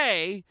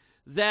say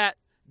that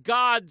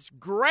God's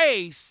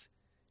grace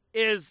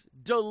is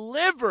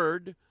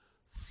delivered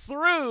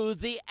through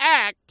the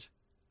act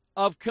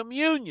of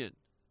communion.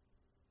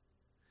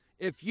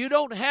 If you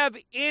don't have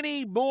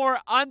any more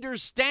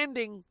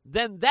understanding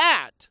than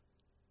that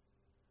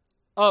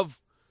of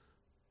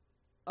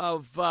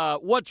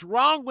what's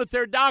wrong with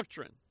their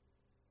doctrine,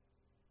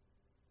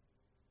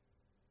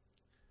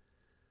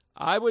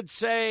 I would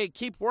say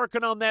keep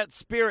working on that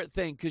spirit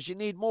thing because you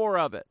need more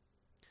of it.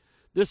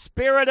 The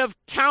spirit of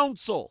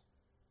counsel,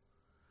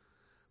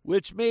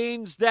 which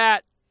means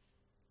that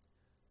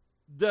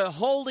the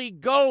Holy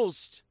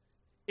Ghost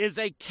is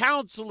a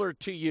counselor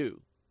to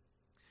you.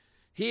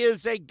 He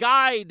is a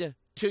guide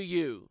to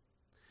you.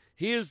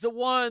 He is the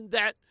one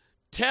that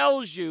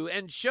tells you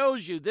and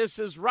shows you this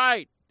is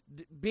right.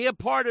 Be a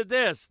part of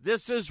this.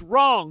 This is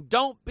wrong.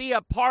 Don't be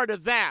a part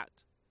of that.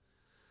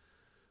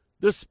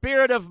 The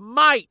spirit of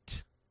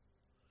might,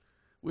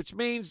 which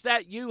means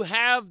that you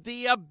have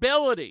the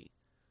ability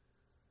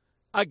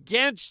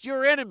against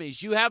your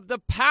enemies. You have the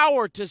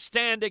power to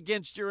stand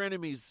against your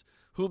enemies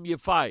whom you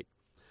fight.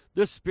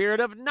 The spirit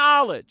of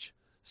knowledge.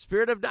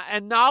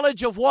 And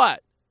knowledge of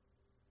what?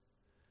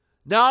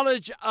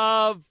 Knowledge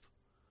of,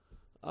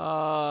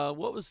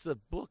 what was the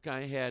book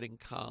I had in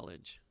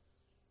college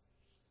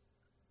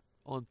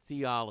on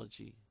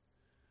theology?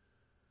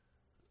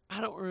 I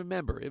don't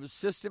remember. It was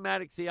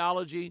systematic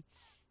theology,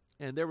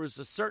 and there was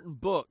a certain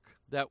book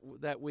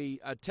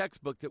a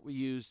textbook that we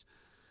used,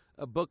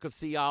 a book of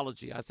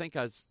theology. I think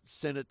I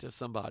sent it to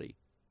somebody.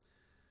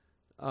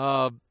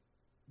 But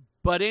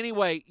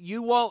anyway,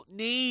 you won't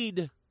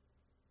need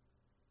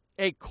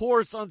a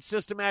course on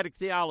systematic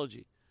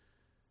theology.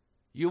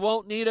 You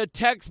won't need a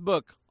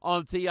textbook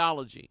on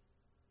theology.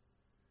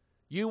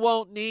 You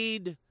won't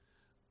need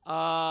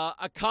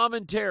a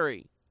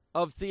commentary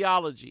of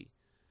theology.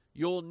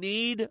 You'll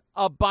need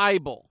a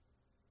Bible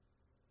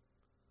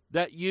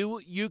that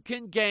you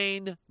can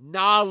gain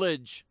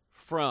knowledge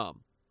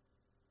from,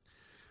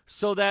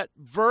 so that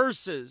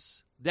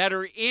verses that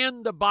are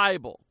in the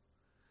Bible,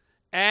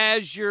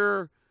 as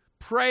you're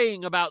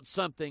praying about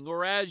something,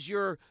 or as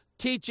you're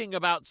teaching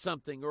about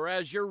something, or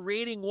as you're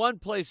reading one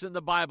place in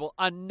the Bible,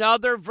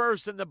 another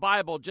verse in the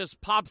Bible just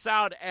pops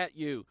out at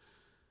you.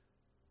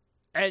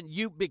 And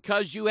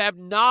because you have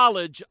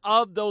knowledge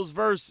of those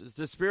verses,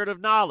 the spirit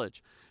of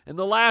knowledge. And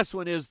the last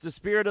one is the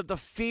spirit of the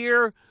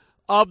fear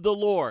of the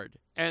Lord.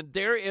 And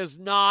there is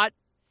not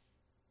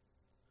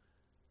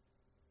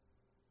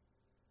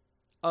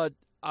a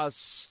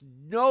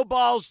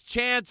snowball's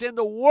chance in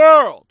the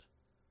world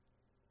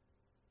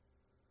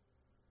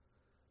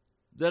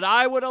that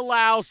I would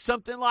allow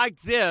something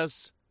like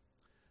this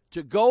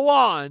to go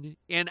on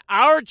in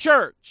our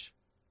church,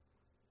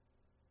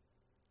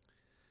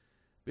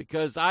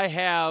 because I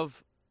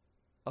have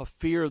a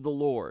fear of the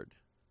Lord.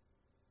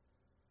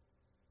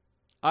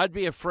 I'd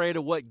be afraid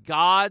of what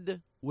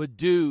God would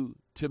do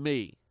to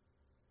me.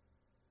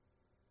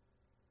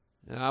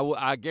 And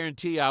I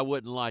guarantee you I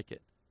wouldn't like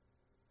it.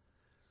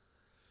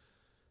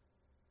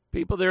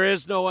 People, there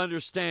is no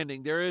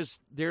understanding. There's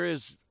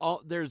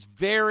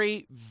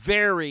very,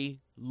 very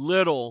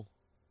little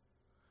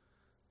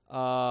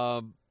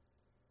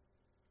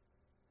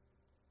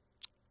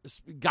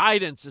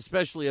guidance,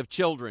 especially of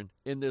children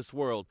in this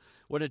world.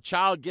 When a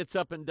child gets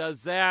up and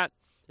does that,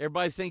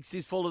 everybody thinks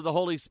he's full of the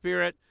Holy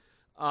Spirit.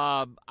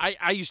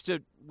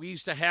 We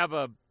used to have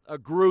a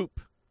group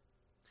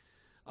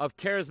of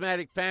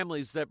charismatic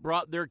families that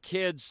brought their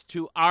kids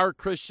to our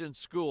Christian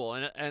school,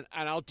 and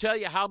I'll tell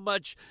you how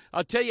much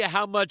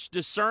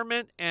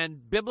discernment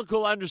and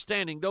biblical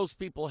understanding those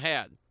people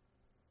had.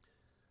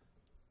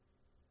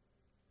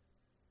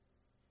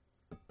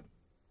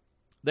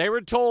 They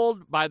were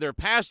told by their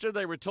pastor,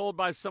 they were told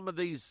by some of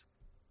these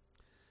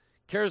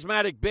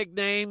charismatic big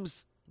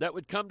names that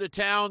would come to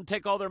town,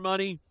 take all their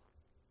money,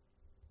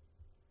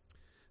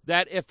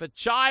 that if a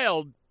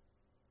child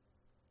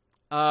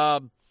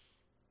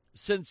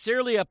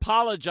sincerely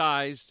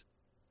apologized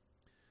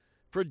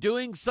for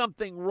doing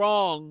something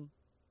wrong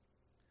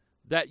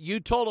that you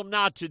told them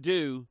not to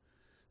do,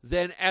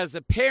 then as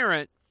a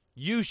parent,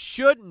 you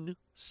shouldn't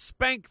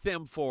spank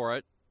them for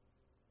it.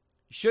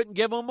 You shouldn't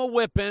give them a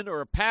whipping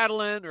or a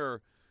paddling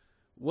or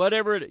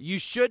whatever. You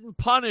shouldn't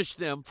punish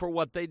them for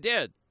what they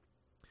did,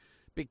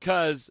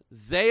 because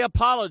they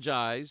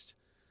apologized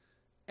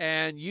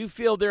and you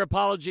feel their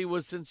apology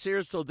was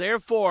sincere, so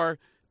therefore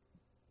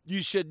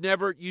you should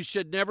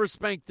never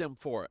spank them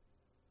for it.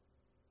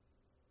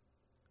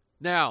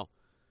 Now,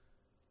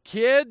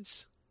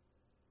 kids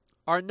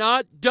are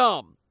not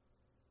dumb.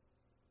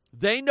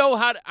 They know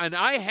how to, and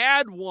I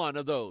had one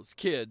of those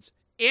kids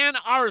in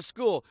our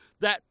school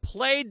that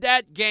played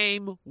that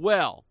game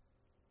well.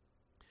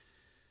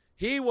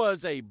 He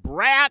was a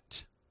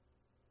brat.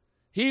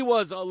 He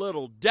was a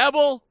little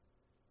devil.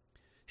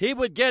 He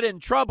would get in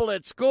trouble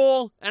at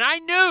school, and I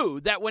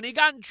knew that when he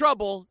got in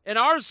trouble in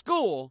our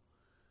school,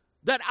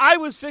 that I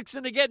was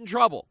fixing to get in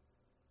trouble,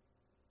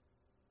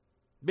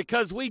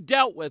 because we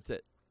dealt with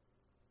it.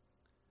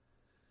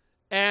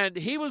 And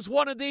he was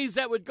one of these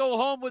that would go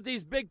home with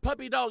these big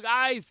puppy dog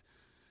eyes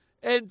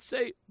and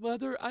say,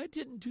 "Mother, I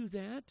didn't do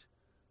that.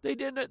 They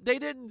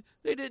didn't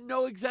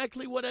know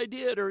exactly what I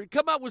did," or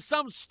come up with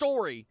some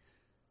story.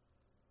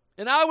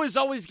 And I was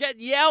always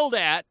getting yelled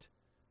at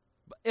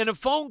in a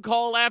phone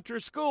call after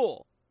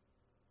school.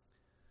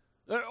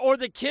 Or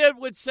the kid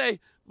would say,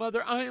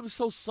 "Mother, I am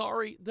so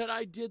sorry that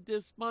I did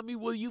this. Mommy,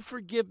 will you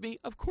forgive me?"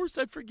 "Of course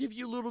I forgive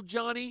you, little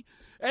Johnny."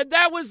 And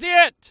that was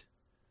it.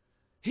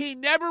 He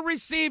never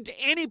received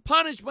any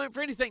punishment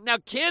for anything. Now,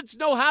 kids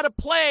know how to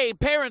play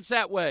parents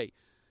that way.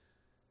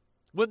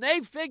 When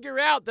they figure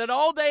out that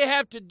all they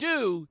have to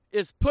do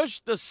is push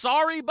the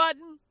sorry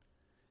button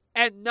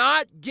and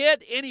not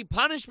get any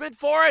punishment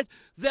for it,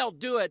 they'll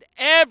do it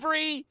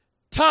every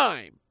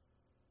time.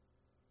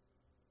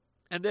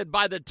 And then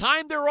by the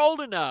time they're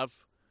old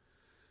enough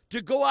to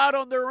go out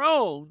on their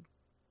own,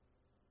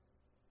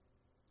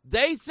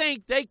 they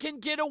think they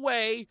can get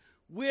away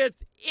with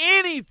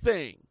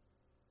anything.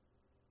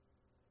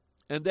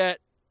 And that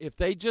if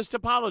they just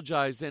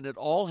apologize, then it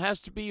all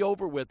has to be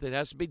over with. It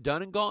has to be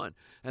done and gone.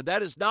 And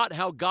that is not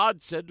how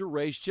God said to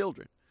raise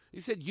children. He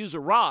said, use a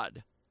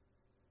rod,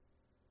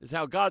 is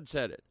how God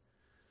said it.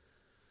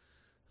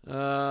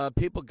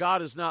 People,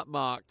 God is not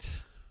mocked.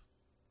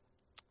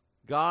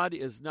 God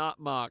is not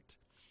mocked.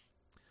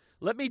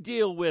 Let me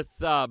deal with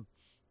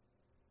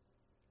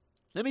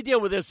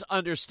this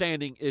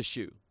understanding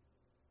issue.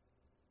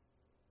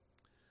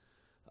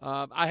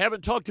 I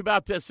haven't talked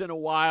about this in a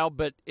while,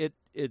 but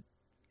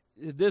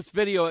this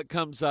video it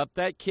comes up.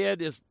 That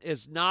kid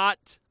is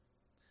not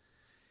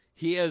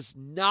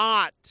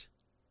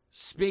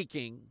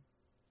speaking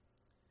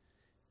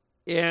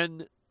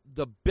in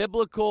the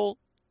biblical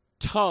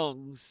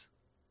tongues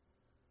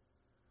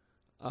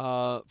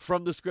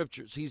from the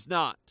scriptures. He's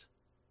not.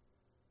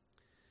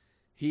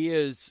 He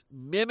is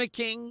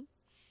mimicking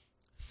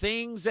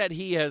things that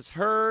he has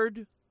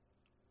heard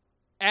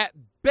at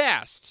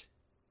best.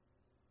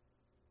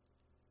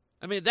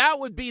 I mean, that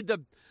would be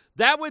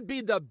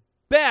the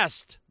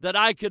best that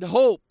I could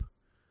hope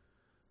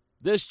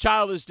this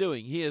child is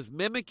doing. He is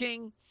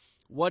mimicking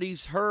what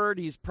he's heard.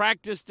 He's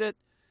practiced it,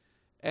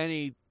 and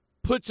he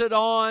puts it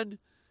on,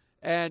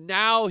 and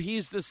now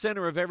he's the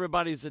center of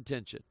everybody's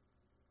attention.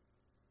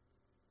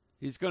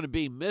 He's going to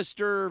be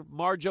Mr.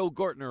 Marjo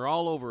Gortner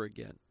all over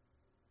again.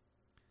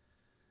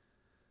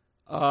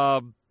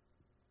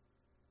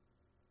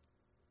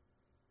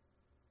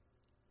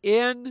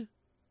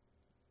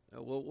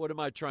 What am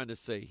I trying to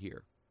say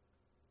here?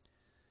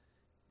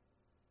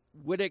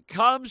 When it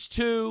comes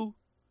to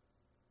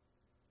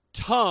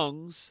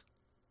tongues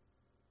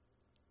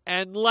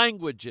and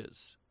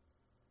languages,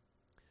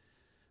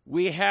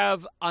 we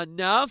have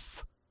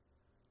enough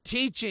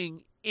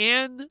teaching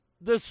in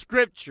the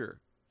Scripture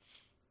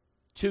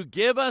to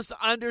give us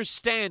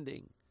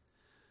understanding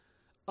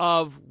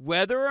of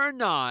whether or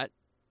not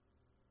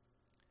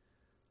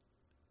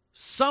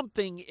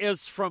something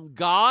is from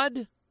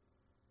God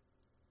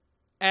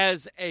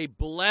as a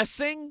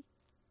blessing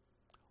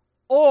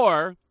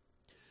or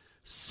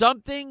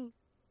something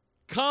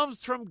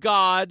comes from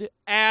God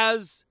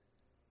as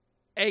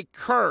a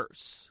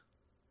curse.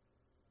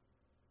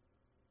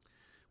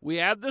 We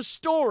have the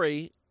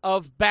story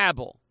of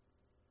Babel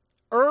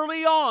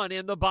early on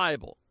in the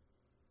Bible,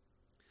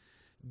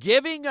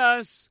 giving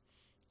us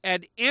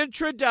an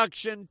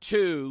introduction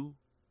to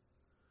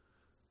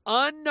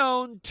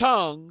unknown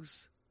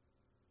tongues,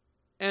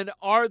 and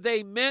are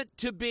they meant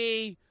to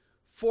be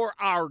for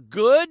our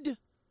good,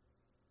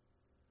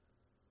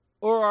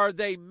 or are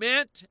they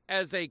meant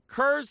as a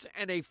curse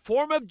and a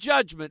form of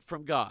judgment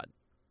from God?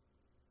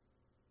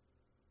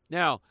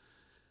 Now,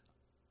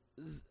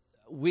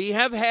 we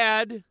have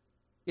had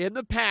in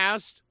the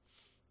past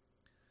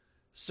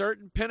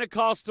certain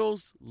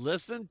Pentecostals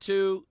listen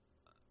to,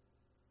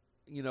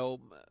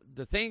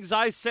 the things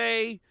I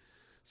say,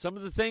 some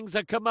of the things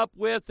I come up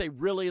with, they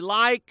really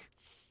like.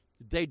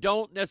 They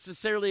don't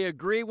necessarily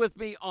agree with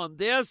me on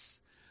this.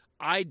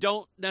 I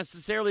don't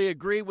necessarily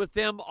agree with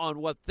them on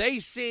what they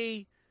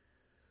see.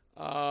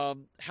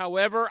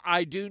 However,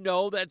 I do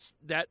know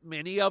that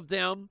many of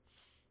them,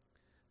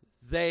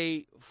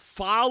 they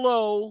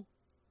follow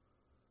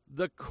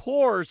the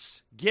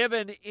course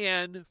given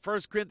in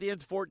 1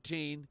 Corinthians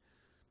 14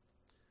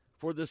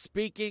 for the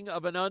speaking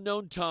of an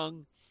unknown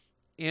tongue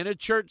in a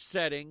church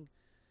setting,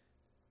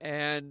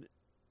 and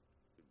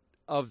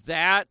of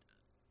that,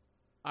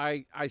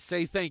 I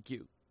say thank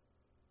you.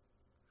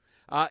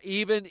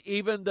 Even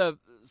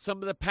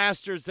some of the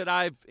pastors that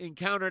I've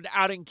encountered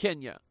out in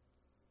Kenya,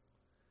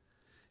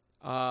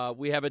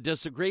 we have a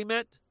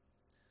disagreement.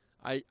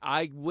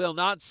 I will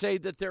not say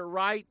that they're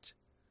right,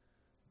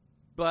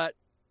 but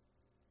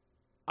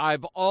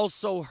I've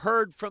also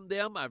heard from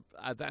them.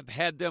 I've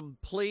had them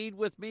plead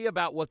with me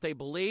about what they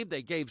believe.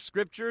 They gave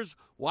scriptures,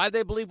 why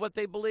they believe what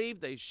they believe.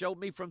 They showed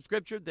me from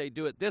scripture. They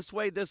do it this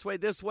way, this way,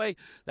 this way.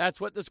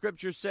 That's what the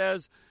scripture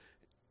says.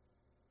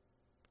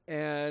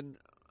 And,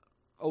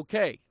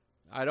 okay,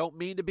 I don't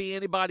mean to be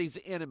anybody's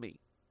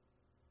enemy.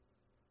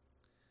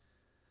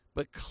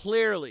 But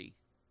clearly,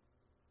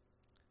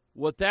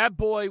 what that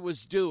boy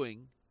was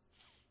doing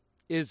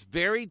is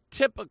very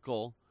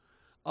typical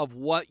of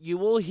what you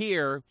will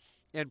hear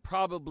in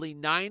probably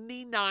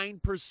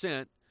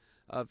 99%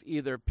 of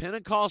either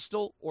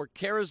Pentecostal or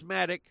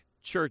charismatic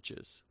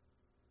churches.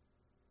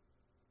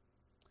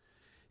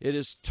 It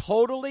is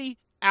totally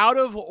out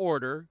of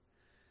order.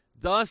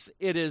 Thus,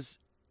 it is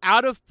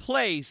out of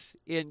place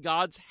in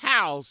God's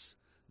house.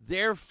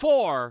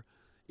 Therefore,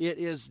 it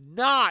is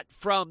not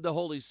from the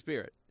Holy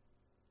Spirit.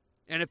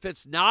 And if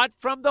it's not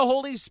from the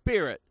Holy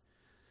Spirit,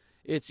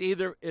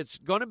 it's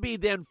going to be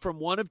then from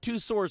one of two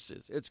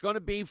sources. It's going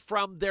to be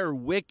from their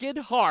wicked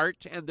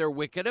heart and their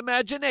wicked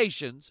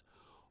imaginations,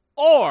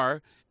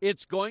 or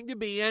it's going to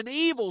be an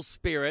evil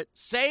spirit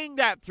saying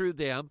that through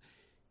them.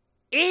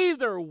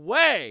 Either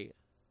way,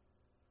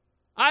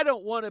 I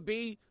don't want to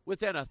be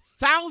within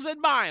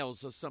 1,000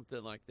 miles of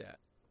something like that.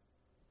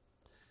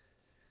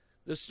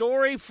 The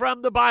story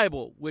from the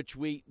Bible, which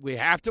we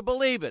have to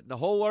believe it. The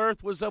whole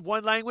earth was of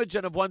one language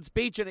and of one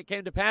speech, and it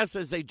came to pass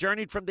as they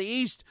journeyed from the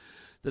east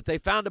that they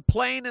found a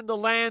plain in the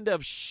land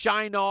of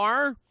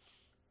Shinar,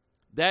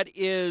 that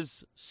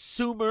is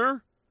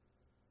Sumeria.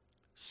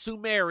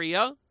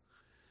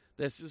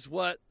 This is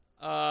what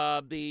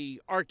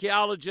the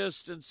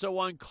archaeologists and so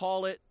on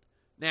call it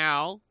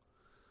now,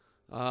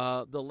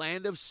 the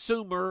land of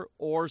Sumer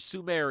or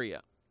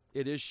Sumeria.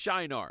 It is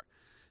Shinar,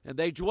 and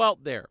they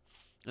dwelt there.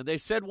 And they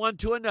said one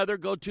to another,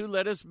 Go to,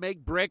 let us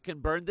make brick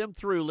and burn them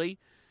thoroughly.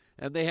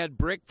 And they had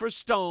brick for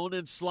stone,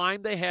 and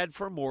slime they had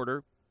for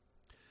mortar.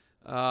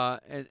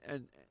 And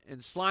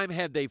slime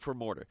had they for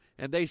mortar.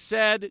 And they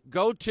said,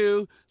 Go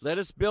to, let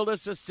us build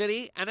us a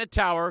city and a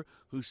tower,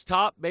 whose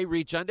top may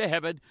reach unto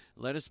heaven.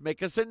 Let us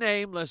make us a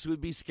name, lest we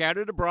be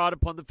scattered abroad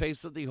upon the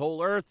face of the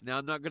whole earth. Now,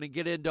 I'm not going to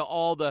get into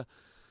all the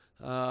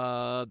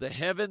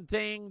heaven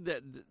thing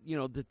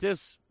that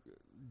this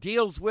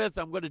deals with.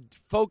 I'm going to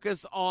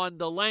focus on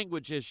the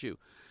language issue.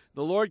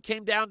 The Lord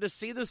came down to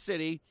see the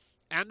city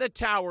and the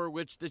tower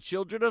which the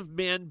children of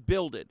men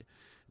builded.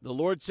 The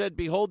Lord said,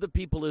 Behold, the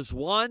people is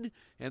one,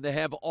 and they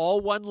have all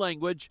one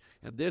language,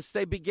 and this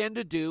they begin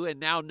to do, and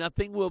now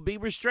nothing will be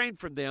restrained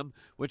from them,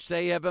 which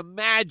they have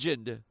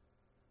imagined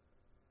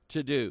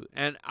to do.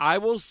 And I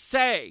will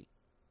say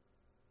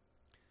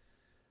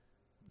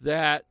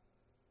that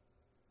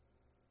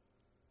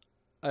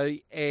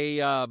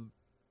a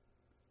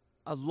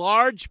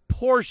large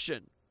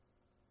portion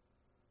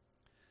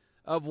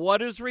of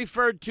what is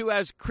referred to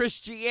as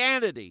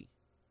Christianity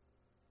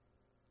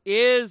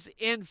is,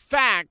 in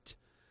fact,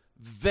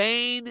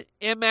 vain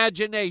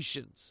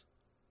imaginations.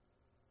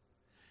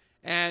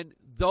 And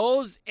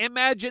those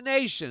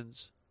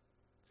imaginations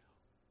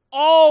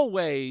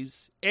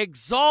always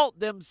exalt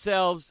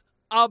themselves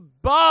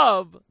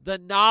above the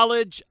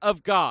knowledge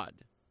of God.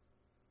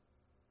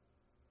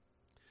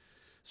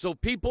 So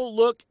people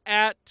look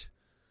at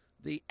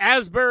the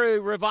Asbury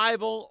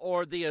Revival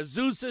or the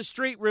Azusa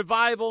Street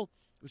Revival,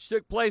 which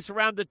took place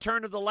around the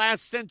turn of the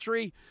last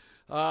century.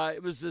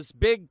 It was this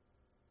big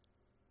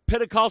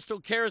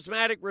Pentecostal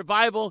charismatic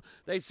revival.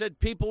 They said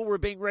people were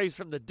being raised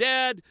from the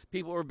dead,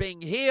 people were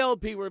being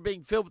healed, people were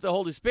being filled with the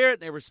Holy Spirit,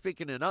 and they were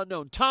speaking in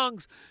unknown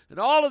tongues, and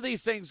all of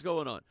these things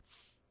going on.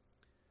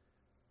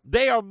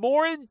 They are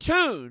more in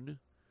tune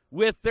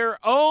with their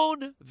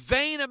own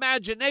vain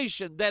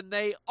imagination than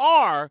they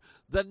are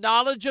the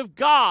knowledge of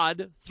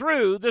God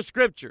through the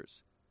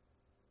Scriptures.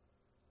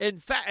 In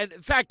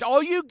fact,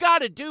 all you got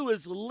to do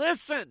is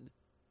listen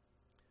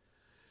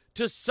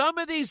to some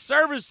of these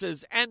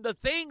services and the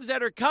things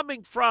that are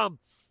coming from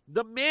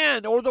the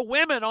men or the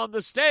women on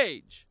the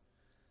stage.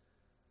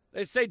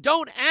 They say,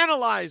 don't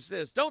analyze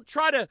this. Don't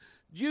try to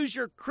use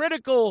your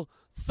critical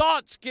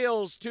thought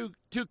skills to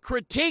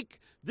critique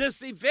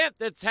this event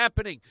that's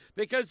happening.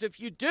 Because if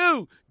you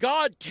do,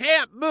 God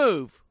can't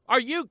move. Are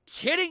you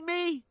kidding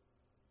me?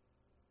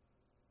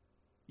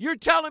 You're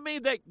telling me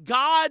that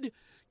God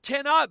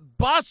cannot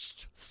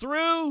bust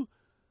through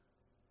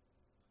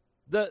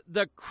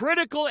the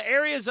critical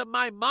areas of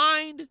my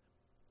mind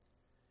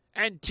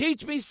and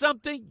teach me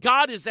something?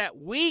 God is that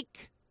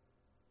weak?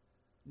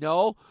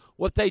 No.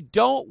 What they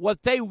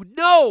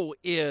know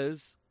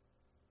is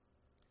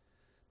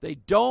they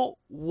don't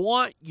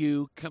want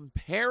you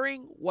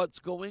comparing what's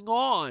going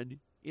on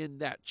in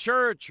that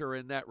church or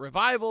in that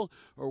revival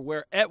or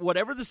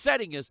whatever the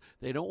setting is.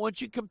 They don't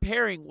want you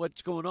comparing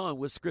what's going on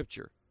with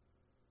Scripture.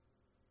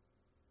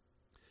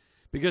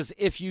 Because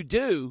if you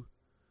do,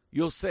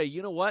 you'll say,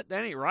 you know what,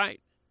 that ain't right.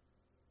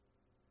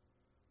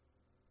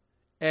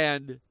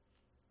 And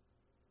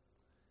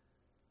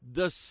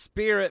the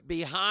spirit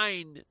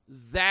behind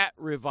that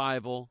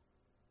revival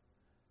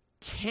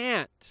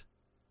can't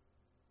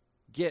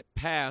get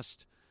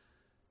past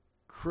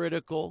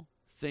critical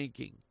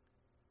thinking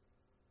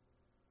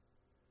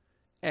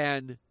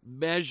and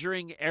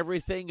measuring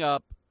everything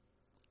up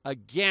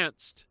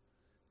against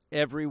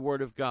every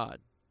word of God.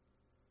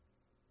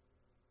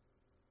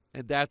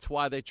 And that's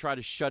why they try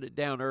to shut it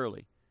down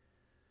early.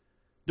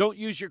 Don't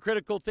use your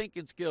critical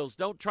thinking skills.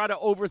 Don't try to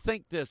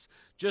overthink this.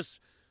 Just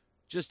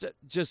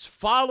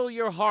follow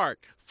your heart.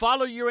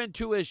 Follow your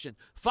intuition.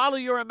 Follow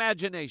your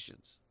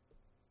imaginations.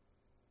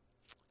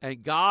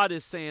 And God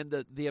is saying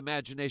that the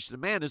imagination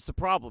of man is the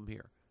problem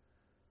here.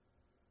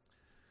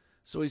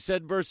 So he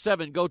said in verse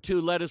 7, Go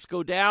to, let us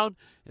go down,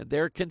 and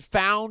there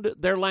confound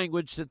their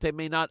language, that they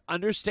may not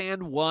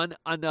understand one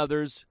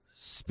another's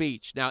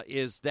speech. Now,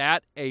 is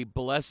that a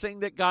blessing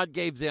that God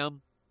gave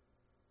them?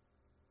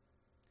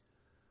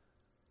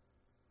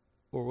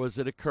 Or was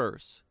it a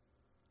curse?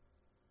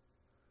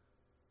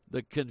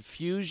 The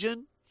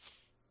confusion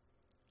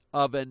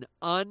of an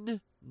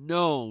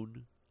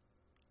unknown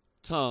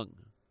tongue.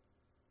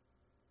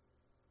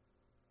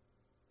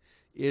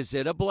 Is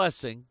it a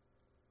blessing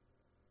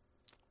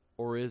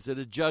or is it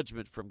a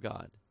judgment from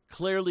God?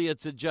 Clearly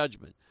it's a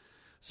judgment.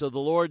 So the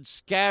Lord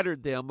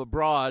scattered them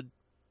abroad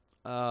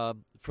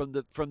from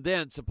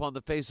thence upon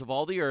the face of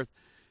all the earth,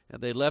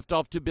 and they left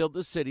off to build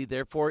the city.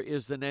 Therefore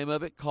is the name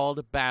of it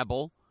called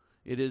Babel.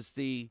 It is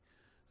the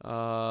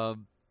the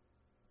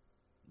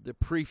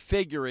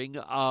prefiguring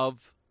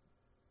of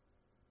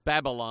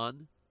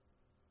Babylon.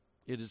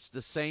 It is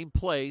the same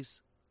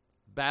place,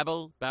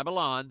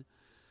 Babylon,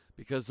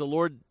 because the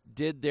Lord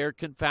did there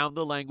confound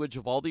the language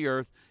of all the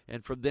earth,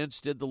 and from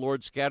thence did the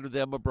Lord scatter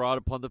them abroad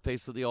upon the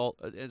face of the all.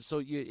 And so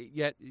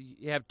you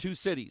have two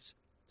cities.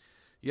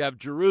 You have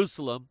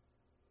Jerusalem,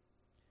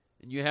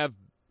 and you have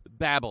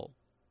Babel.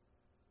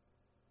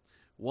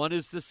 One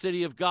is the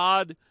city of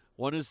God,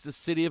 one is the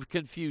city of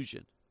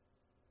confusion.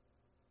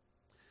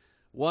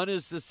 One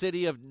is the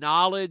city of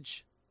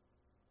knowledge,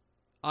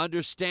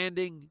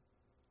 understanding,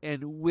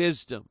 and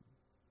wisdom,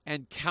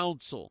 and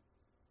counsel.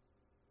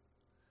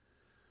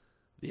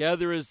 The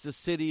other is the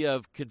city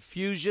of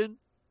confusion,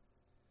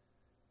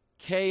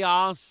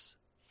 chaos,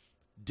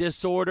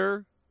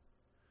 disorder,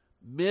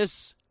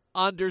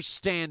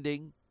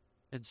 misunderstanding,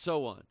 and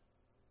so on.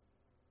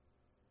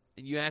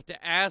 And you have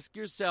to ask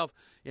yourself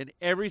in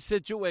every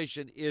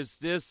situation, is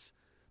this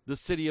the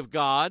city of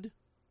God,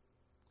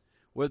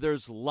 where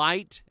there's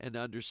light and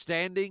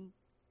understanding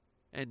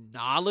and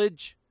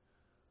knowledge?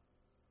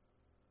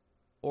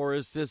 Or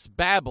is this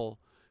Babel,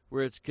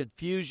 where it's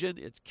confusion,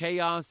 it's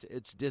chaos,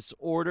 it's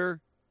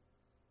disorder?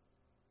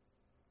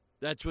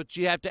 That's what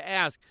you have to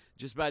ask.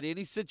 Just about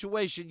any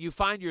situation you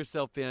find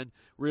yourself in,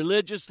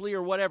 religiously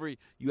or whatever,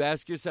 you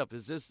ask yourself,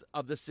 is this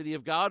of the city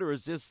of God, or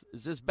is this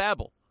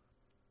Babel?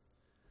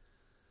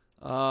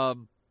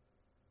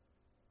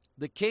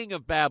 The king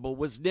of Babel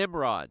was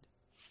Nimrod,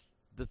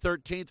 the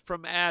 13th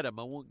from Adam.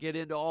 I won't get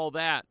into all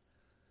that.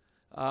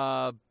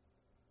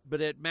 But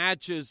it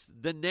matches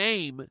the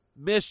name,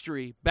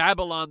 mystery,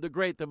 Babylon the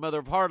Great, the mother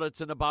of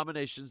harlots and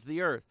abominations of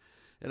the earth.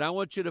 And I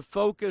want you to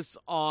focus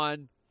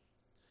on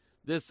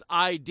this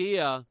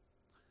idea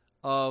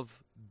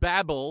of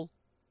Babel,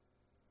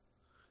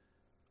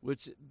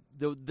 which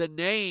the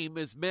name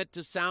is meant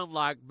to sound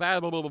like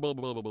Babel,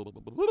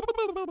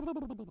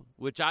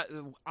 which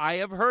I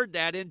have heard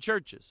that in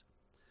churches.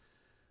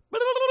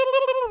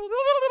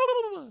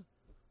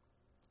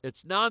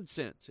 It's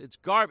nonsense. It's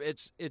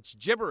garbage. It's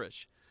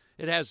gibberish.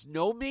 It has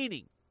no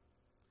meaning.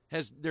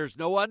 There's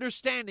no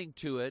understanding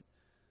to it.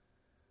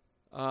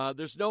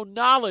 There's no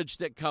knowledge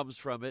that comes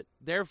from it.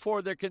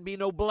 Therefore, there can be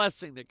no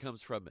blessing that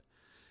comes from it.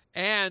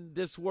 And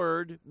this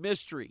word,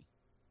 mystery.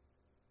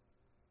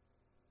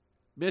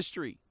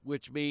 Mystery,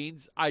 which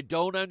means I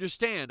don't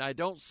understand. I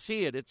don't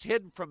see it. It's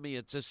hidden from me.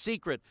 It's a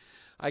secret.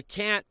 I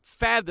can't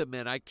fathom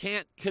it. I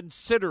can't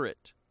consider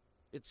it.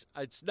 It's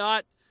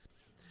not,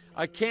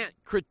 I can't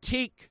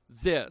critique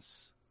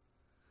this.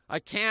 I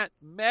can't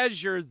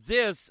measure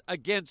this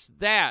against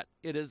that.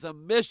 It is a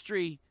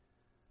mystery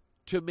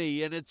to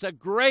me, and it's a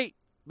great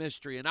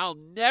mystery, and I'll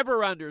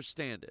never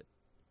understand it.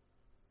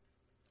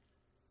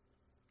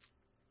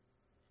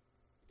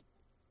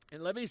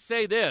 And let me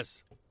say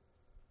this.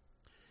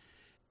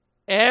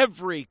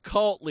 Every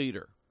cult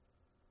leader,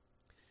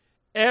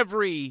 and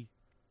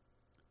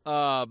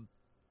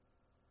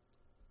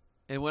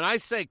when I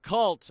say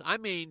cult, I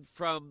mean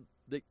from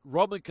the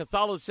Roman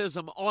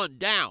Catholicism on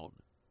down.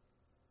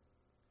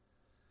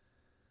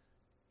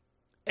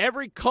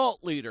 Every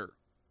cult leader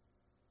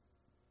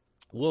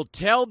will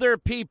tell their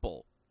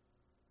people,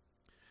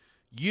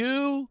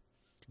 you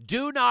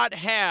do not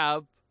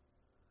have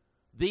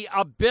the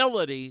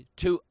ability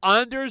to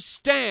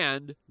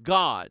understand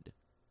God.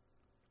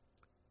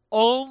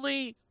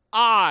 Only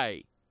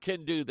I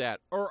can do that,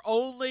 or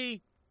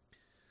only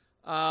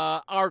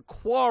our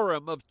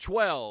quorum of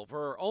 12,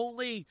 or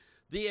only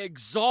the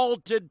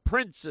exalted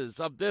princes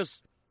of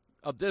this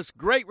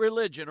great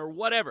religion, or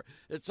whatever.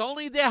 It's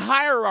only the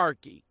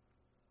hierarchy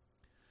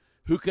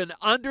who can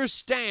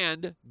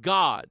understand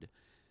God.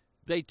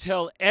 They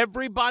tell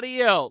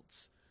everybody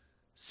else,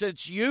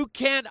 since you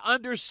can't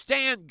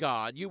understand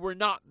God, you were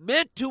not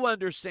meant to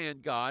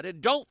understand God,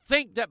 and don't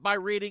think that by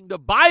reading the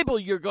Bible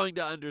you're going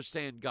to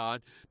understand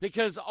God,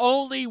 because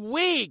only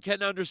we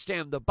can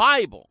understand the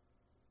Bible.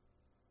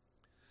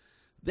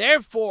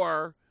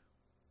 Therefore,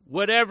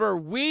 whatever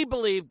we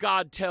believe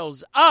God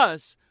tells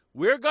us,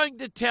 we're going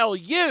to tell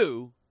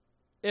you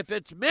if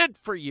it's meant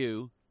for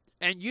you,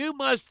 and you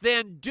must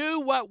then do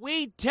what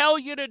we tell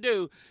you to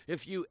do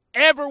if you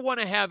ever want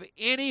to have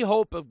any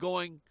hope of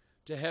going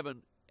to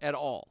heaven at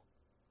all.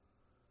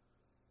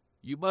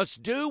 You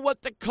must do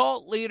what the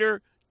cult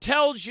leader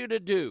tells you to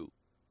do,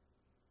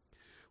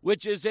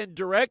 which is in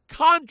direct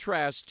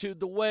contrast to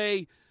the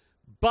way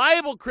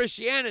Bible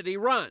Christianity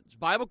runs.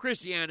 Bible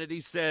Christianity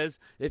says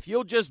if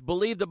you'll just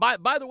believe the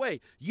Bible. By the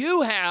way,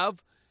 you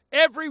have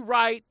every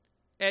right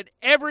and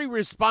every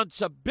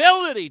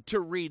responsibility to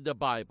read the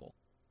Bible.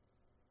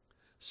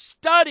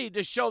 Study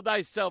to show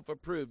thyself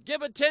approved.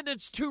 Give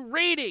attendance to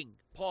reading,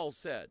 Paul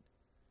said.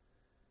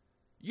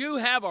 You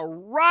have a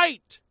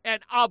right,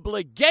 an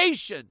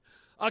obligation,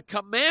 a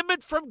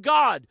commandment from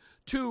God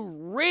to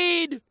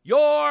read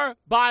your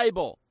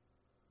Bible,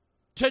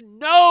 to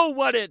know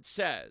what it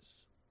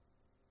says.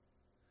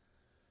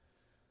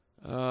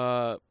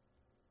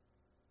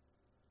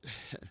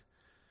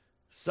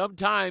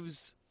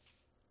 Sometimes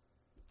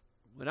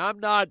when I'm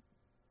not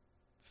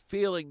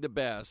feeling the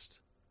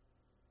best.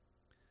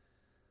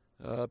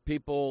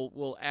 People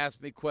will ask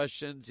me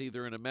questions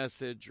either in a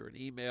message or an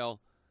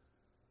email,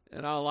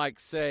 and I'll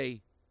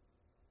say,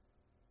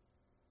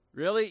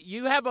 really?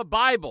 You have a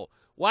Bible.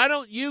 Why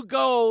don't you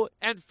go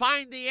and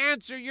find the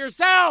answer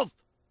yourself?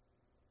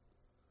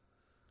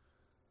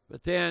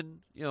 But then,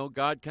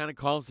 God kind of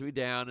calms me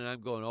down, and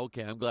I'm going,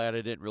 okay, I'm glad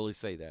I didn't really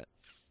say that.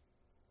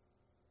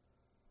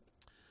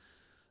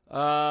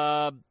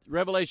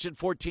 Revelation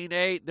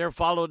 14:8, there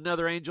followed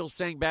another angel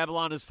saying,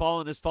 Babylon is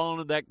fallen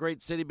in that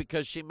great city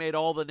because she made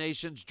all the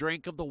nations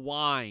drink of the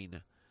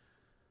wine.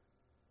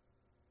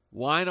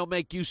 Wine will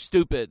make you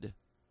stupid.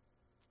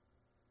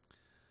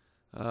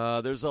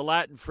 There's a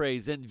Latin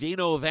phrase, in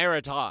vino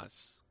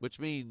veritas, which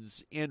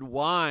means in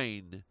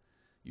wine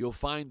you'll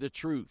find the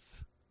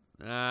truth.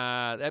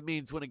 That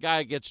means when a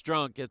guy gets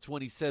drunk, it's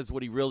when he says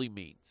what he really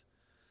means.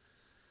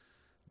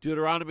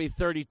 Deuteronomy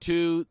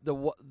 32,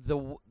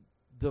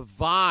 the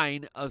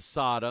vine of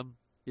Sodom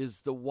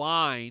is the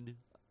wine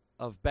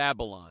of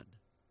Babylon.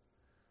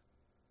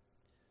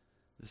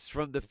 This is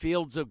from the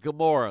fields of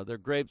Gomorrah. Their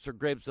grapes are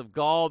grapes of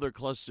gall. Their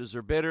clusters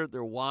are bitter.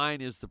 Their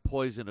wine is the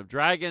poison of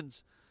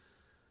dragons,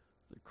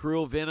 the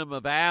cruel venom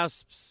of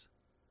asps.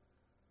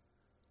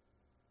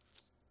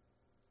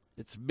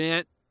 It's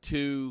meant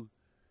to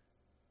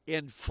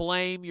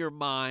inflame your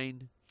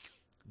mind,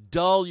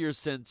 dull your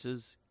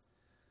senses,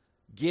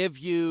 give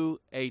you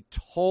a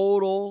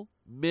total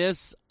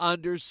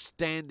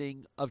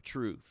misunderstanding of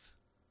truth.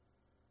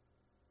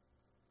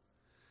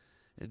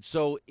 And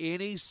so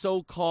any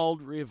so-called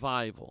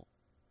revival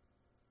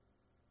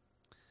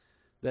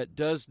that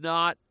does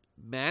not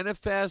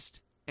manifest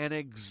and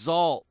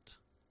exalt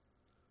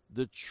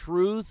the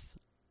truth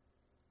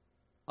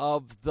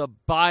of the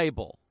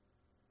Bible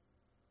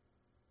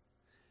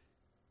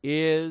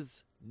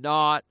is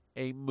not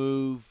a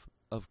move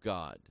of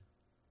God.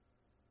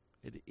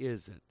 It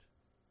isn't.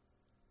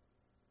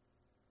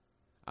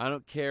 I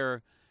don't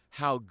care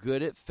how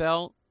good it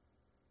felt.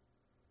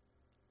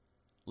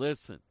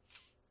 Listen,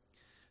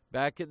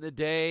 back in the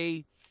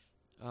day,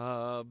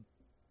 about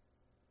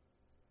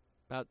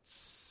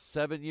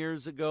 7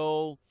 years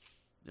ago,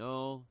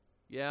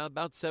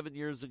 about 7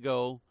 years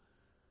ago,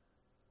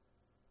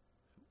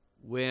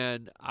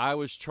 when I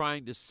was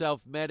trying to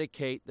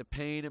self-medicate the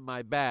pain in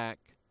my back,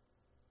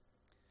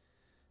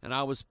 and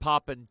I was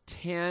popping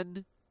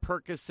 10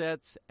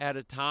 Percocets at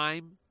a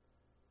time.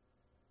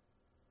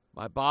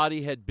 My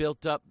body had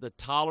built up the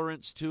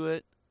tolerance to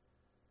it.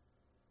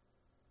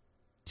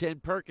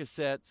 10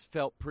 Percocets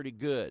felt pretty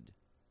good.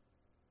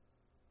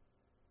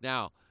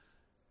 Now,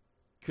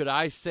 could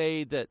I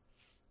say that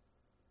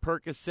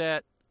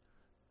Percocet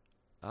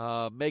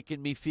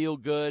making me feel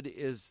good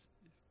is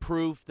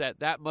proof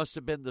that must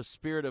have been the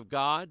Spirit of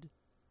God?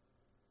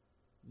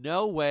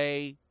 No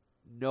way,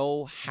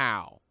 no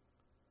how.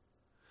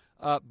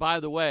 By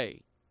the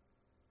way,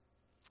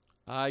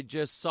 I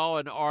just saw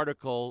an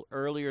article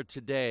earlier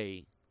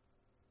today.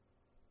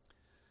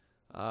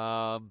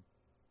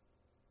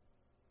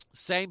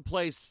 Same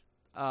place,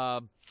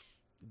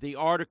 the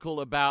article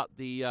about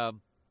the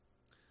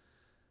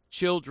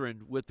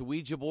children with the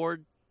Ouija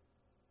board.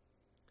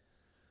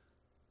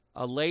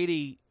 A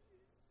lady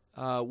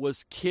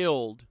was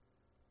killed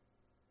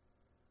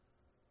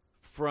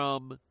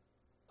from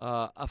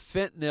a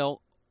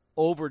fentanyl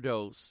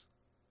overdose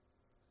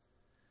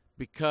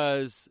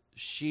because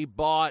she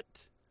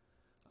bought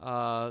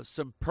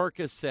some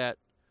Percocet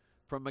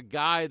from a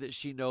guy that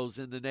she knows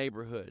in the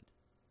neighborhood.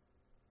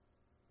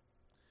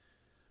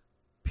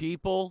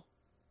 People,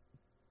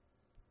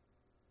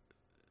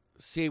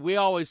 see, we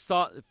always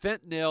thought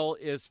fentanyl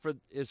is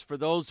for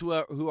those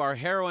who are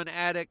heroin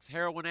addicts.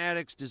 Heroin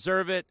addicts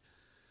deserve it,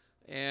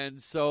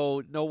 and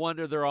so no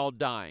wonder they're all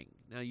dying.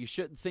 Now, you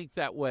shouldn't think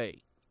that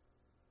way.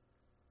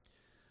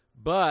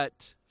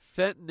 But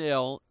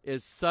fentanyl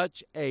is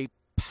such a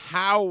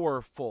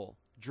powerful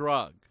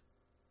drug.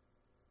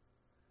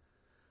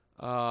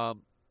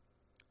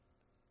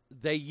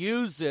 They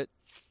use it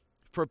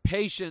for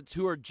patients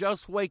who are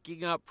just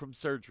waking up from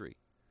surgery.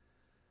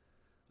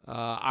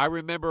 I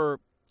remember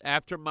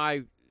after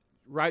my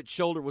right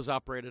shoulder was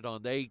operated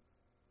on,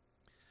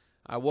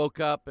 I woke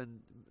up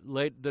and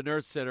the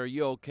nurse said, "Are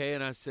you okay?"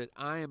 And I said,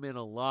 "I am in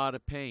a lot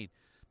of pain."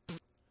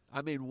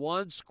 I mean,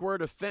 one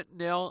squirt of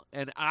fentanyl,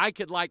 and I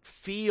could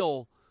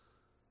feel,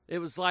 it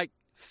was like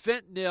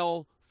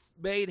fentanyl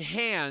made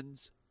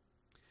hands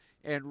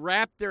and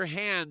wrapped their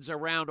hands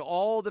around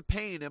all the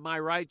pain in my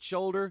right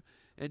shoulder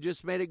and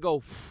just made it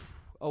go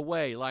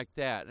away like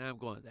that. And I'm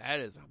going, that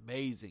is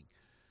amazing.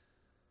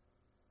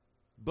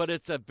 But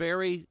it's a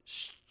very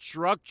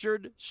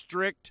structured,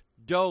 strict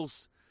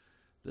dose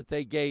that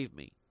they gave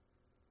me.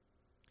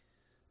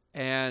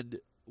 And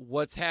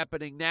what's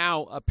happening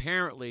now,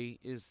 apparently,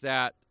 is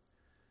that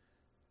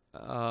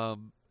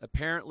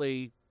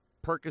apparently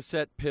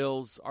Percocet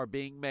pills are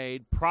being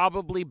made,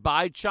 probably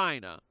by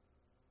China,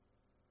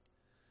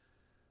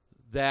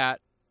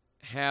 that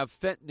have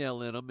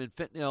fentanyl in them. And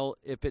fentanyl,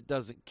 if it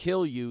doesn't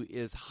kill you,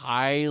 is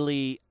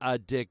highly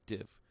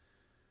addictive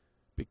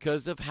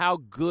because of how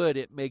good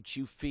it makes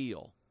you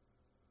feel.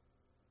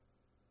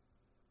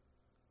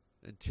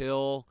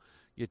 Until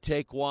you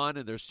take one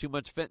and there's too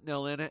much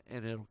fentanyl in it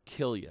and it'll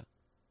kill you.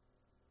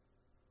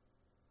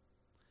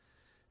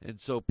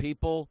 And so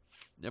people,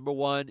 number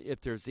one,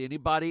 if there's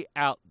anybody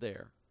out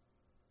there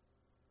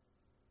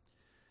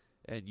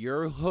and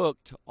you're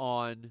hooked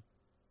on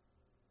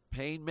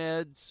pain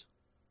meds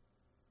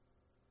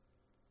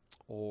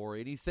or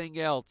anything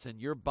else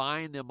and you're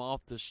buying them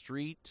off the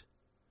street,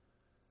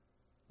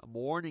 I'm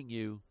warning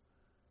you,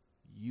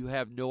 you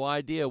have no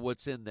idea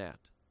what's in that.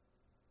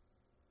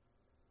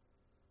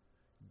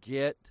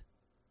 Get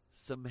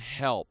some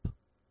help.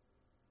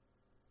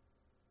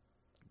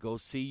 Go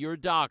see your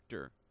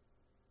doctor.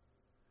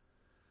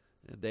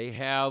 And they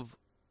have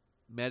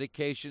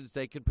medications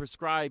they can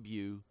prescribe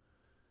you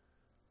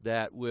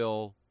that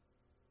will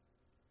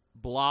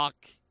block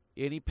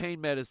any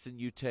pain medicine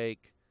you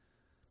take,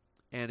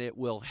 and it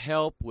will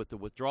help with the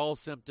withdrawal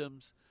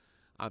symptoms.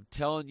 I'm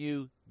telling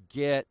you,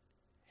 get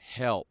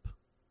help.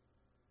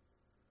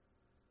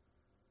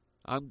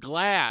 I'm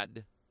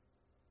glad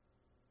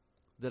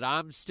that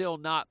I'm still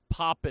not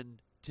popping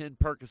 10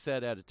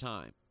 Percocet at a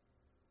time.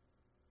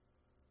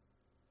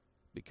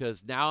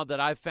 Because now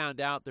that I've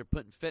found out they're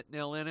putting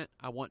fentanyl in it,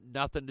 I want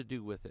nothing to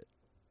do with it.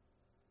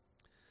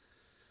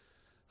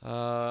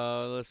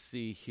 Let's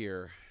see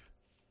here.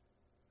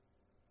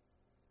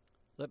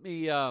 Let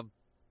me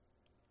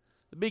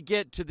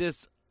get to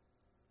this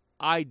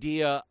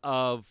idea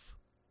of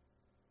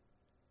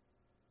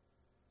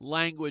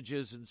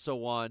languages and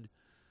so on.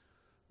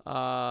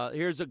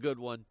 Here's a good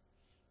one.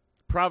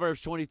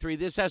 Proverbs 23.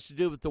 This has to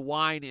do with the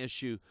wine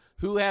issue.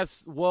 Who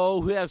hath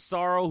woe, who hath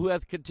sorrow, who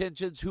hath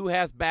contentions, who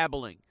hath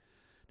babbling?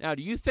 Now,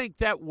 do you think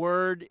that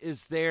word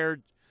is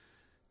there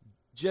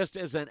just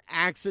as an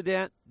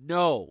accident?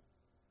 No.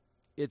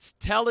 It's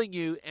telling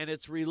you and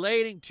it's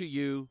relating to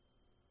you.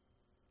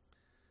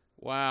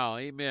 Wow,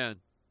 amen.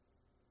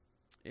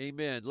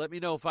 Amen. Let me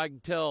know if I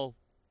can tell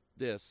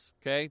this,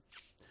 okay?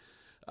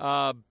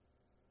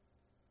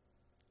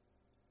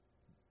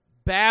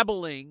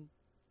 Babbling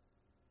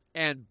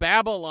and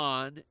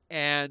Babylon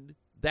and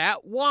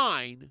that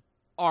wine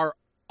are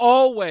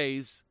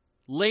always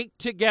linked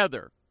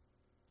together.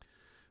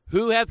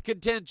 Who hath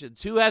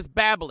contentions? Who hath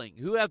babbling?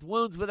 Who hath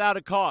wounds without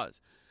a cause?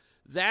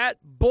 That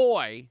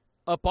boy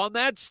up on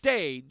that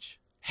stage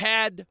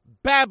had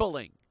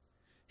babbling.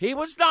 He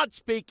was not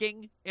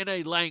speaking in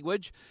a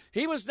language.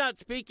 He was not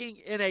speaking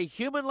in a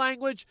human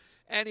language,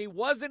 and he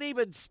wasn't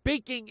even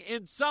speaking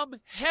in some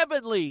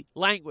heavenly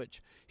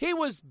language. He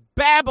was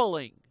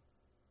babbling.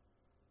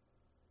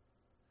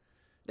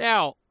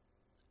 Now,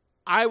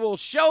 I will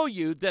show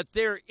you that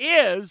there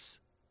is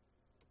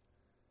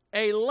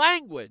a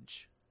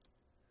language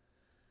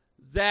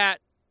that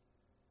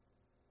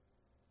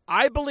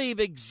I believe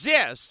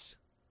exists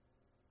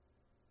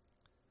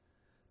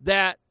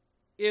that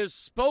is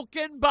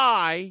spoken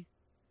by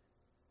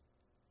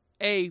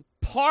a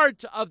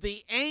part of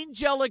the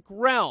angelic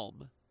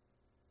realm,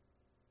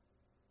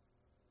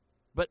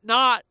 but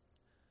not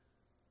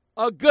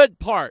a good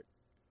part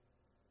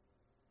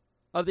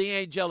of the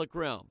angelic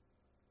realm.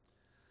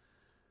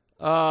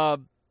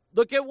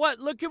 Look at what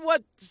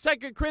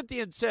 2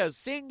 Corinthians says.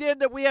 Seeing then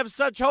that we have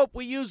such hope,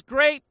 we use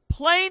great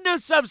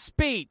plainness of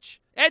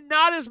speech, and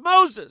not as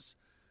Moses.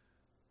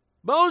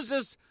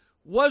 Moses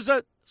was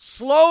a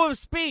slow of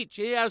speech.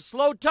 He had a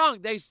slow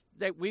tongue.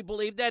 We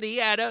believe that he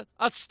had a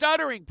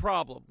stuttering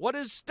problem. What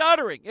is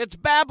stuttering? It's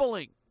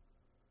babbling.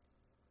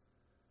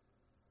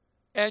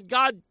 And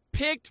God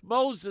picked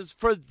Moses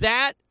for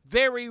that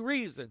very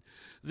reason.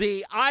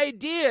 The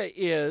idea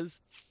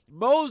is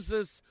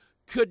Moses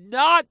could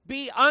not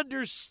be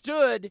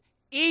understood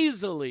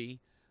easily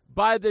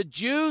by the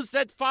Jews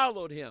that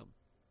followed him.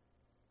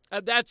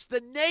 And that's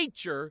the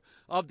nature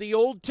of the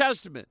Old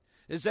Testament,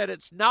 is that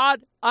it's not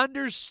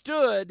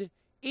understood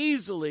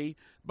easily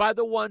by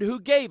the one who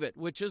gave it,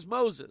 which is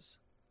Moses.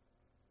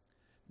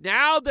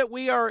 Now that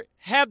we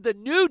have the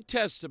New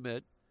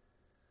Testament,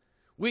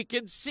 we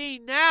can see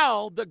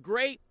now the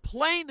great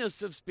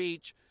plainness of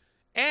speech,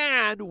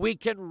 and we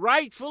can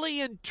rightfully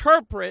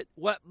interpret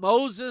what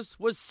Moses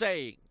was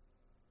saying.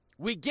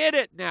 We get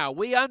it now.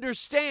 We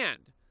understand.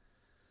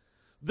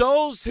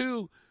 Those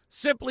who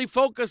simply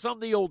focus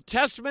on the Old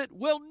Testament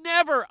will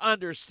never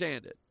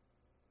understand it.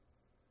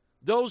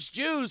 Those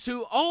Jews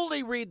who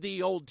only read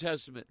the Old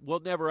Testament will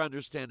never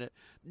understand it.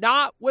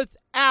 Not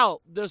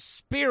without the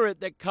spirit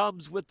that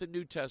comes with the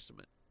New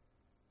Testament.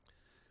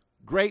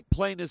 Great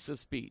plainness of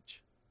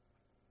speech.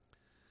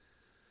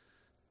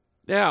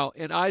 Now,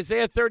 in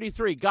Isaiah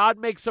 33, God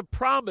makes a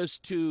promise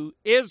to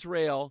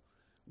Israel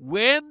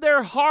when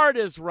their heart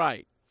is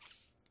right.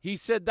 He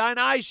said, thine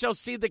eyes shall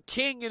see the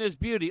King in his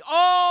beauty.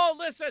 Oh,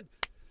 listen,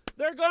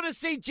 they're going to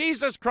see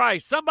Jesus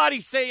Christ.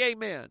 Somebody say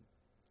amen.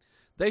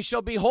 They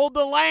shall behold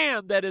the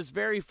Lamb that is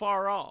very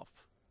far off.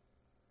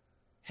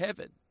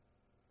 Heaven.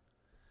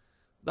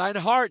 Thine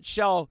heart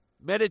shall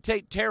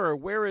meditate terror.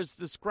 Where is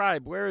the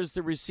scribe? Where is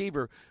the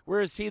receiver?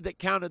 Where is he that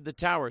counted the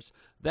towers?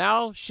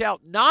 Thou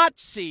shalt not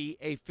see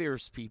a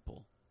fierce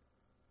people.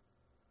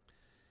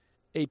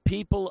 a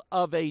people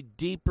of a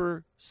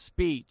deeper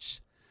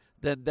speech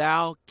than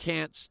thou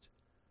canst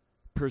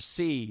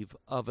perceive,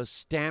 of a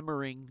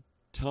stammering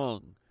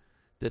tongue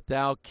that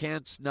thou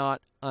canst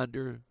not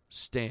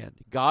understand.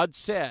 God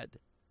said,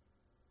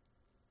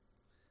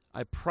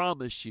 I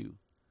promise you,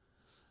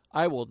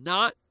 I will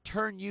not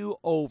turn you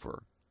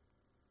over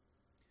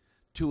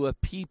to a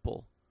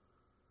people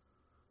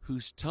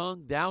whose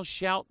tongue thou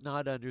shalt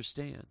not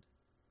understand.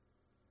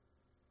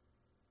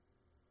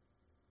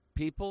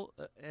 People,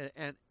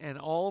 and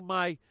all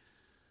my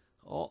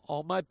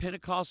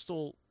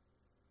Pentecostal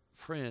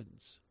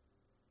friends,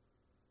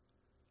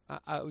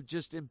 I would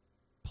just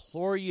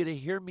implore you to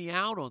hear me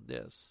out on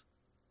this.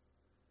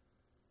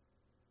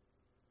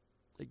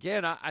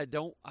 Again, I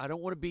don't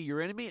want to be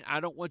your enemy. I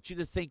don't want you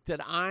to think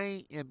that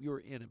I am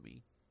your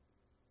enemy.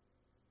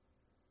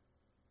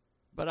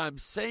 But I'm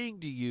saying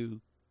to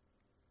you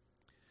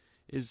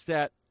is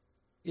that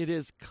it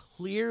is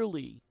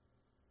clearly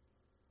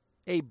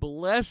a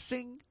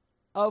blessing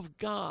of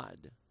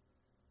God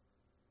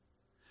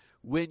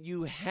when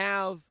you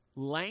have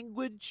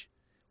language,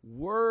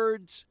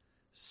 words,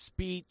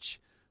 speech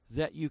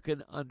that you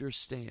can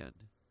understand.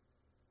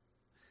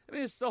 I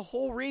mean, it's the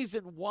whole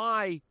reason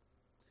why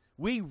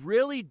we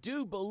really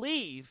do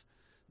believe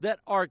that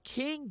our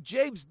King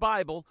James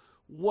Bible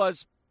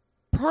was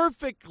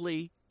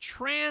perfectly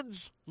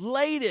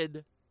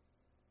translated,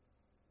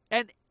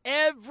 and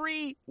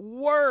every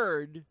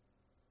word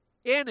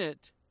in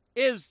it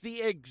is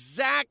the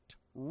exact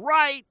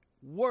right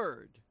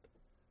word,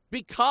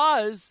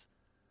 because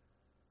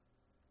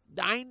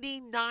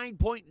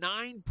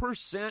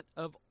 99.9%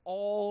 of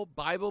all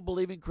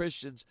Bible-believing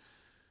Christians,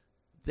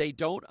 they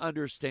don't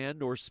understand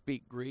nor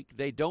speak Greek,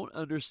 they don't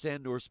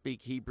understand nor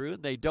speak Hebrew,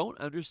 and they don't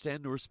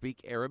understand nor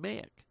speak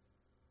Aramaic.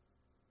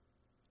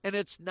 And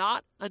it's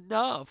not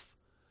enough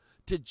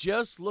to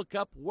just look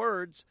up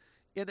words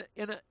in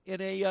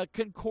a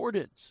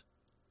concordance.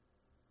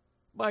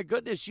 My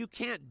goodness, you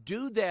can't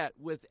do that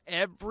with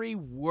every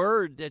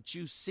word that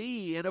you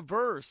see in a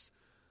verse.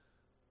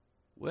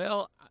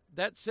 Well,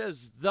 that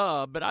says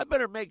the, but I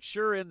better make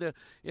sure in the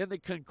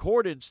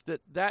concordance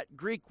that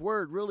Greek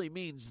word really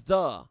means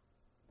the.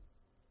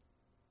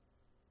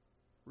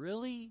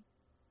 Really?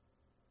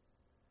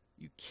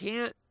 You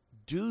can't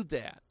do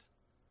that.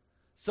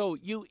 So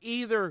you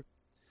either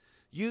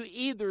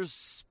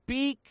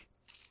speak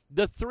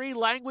the three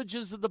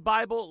languages of the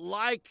Bible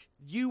like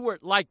you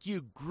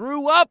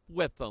grew up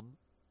with them,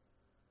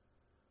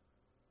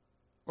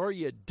 or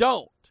you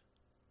don't.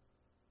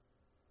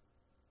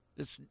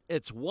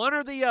 It's one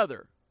or the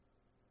other.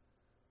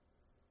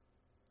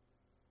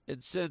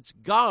 And since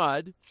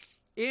God,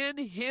 in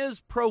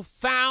his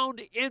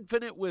profound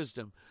infinite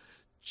wisdom,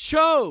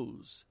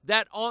 chose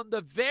that on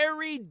the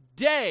very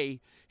day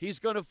he's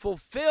going to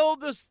fulfill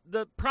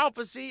the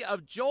prophecy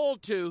of Joel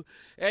 2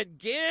 and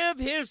give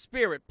his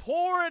Spirit,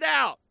 pour it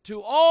out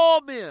to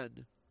all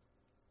men,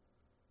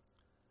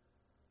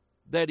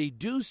 that he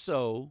do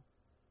so,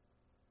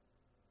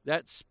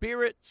 that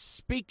Spirit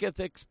speaketh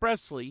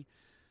expressly,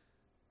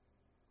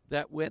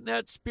 that when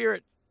that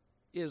Spirit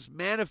is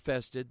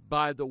manifested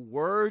by the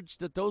words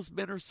that those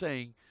men are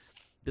saying,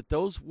 that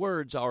those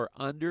words are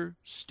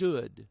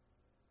understood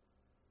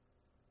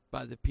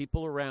by the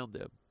people around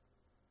them.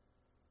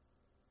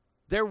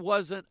 There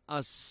wasn't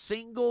a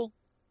single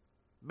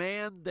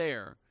man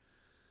there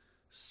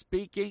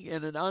speaking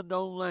in an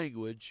unknown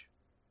language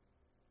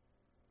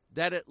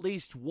that at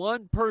least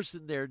one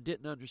person there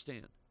didn't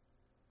understand.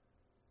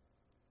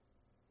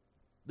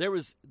 There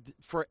was,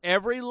 for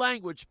every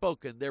language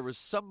spoken, there was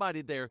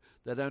somebody there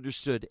that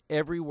understood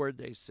every word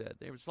they said.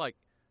 It was like,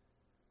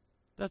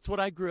 that's what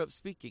I grew up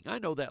speaking. I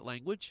know that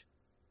language.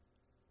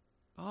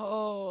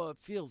 Oh, it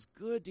feels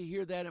good to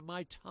hear that in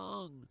my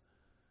tongue.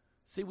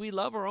 See, we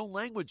love our own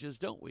languages,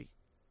 don't we?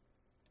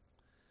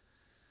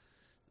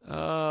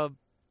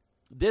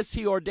 This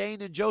he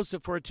ordained in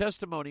Joseph for a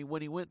testimony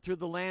when he went through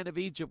the land of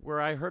Egypt,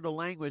 where I heard a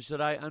language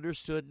that I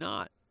understood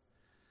not.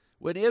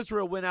 When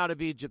Israel went out of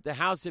Egypt, the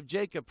house of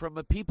Jacob, from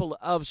a people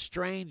of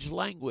strange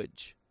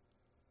language.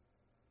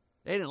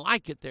 They didn't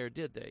like it there,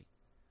 did they?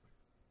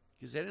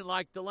 Because they didn't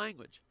like the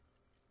language.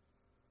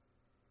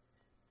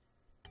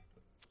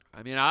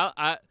 I mean,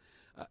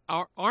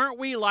 aren't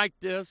we like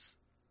this?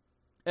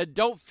 And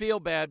don't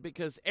feel bad,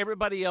 because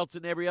everybody else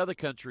in every other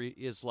country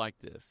is like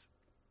this.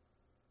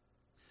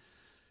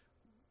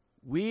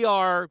 We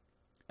are,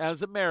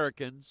 as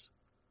Americans,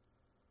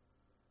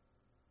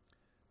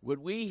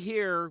 when we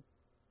hear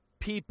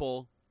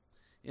people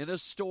in a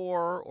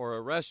store or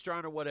a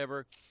restaurant or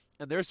whatever,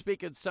 and they're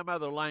speaking some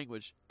other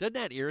language, doesn't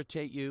that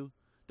irritate you?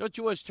 Don't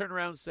you always turn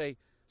around and say,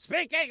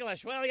 "Speak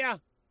English, will ya?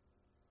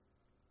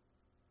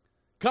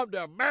 Come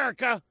to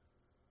America,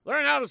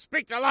 learn how to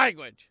speak the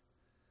language."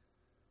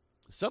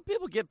 Some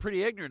people get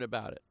pretty ignorant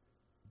about it.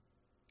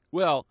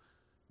 Well,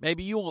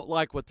 maybe you won't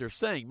like what they're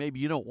saying. Maybe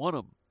you don't want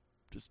them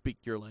to speak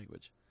your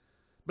language.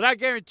 But I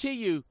guarantee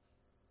you,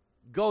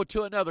 go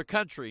to another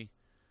country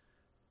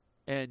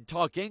and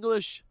talk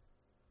English,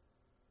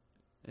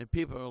 and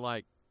people are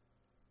like,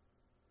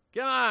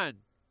 "Come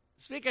on,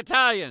 Speak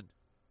Italian.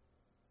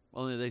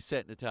 Only they say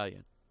it in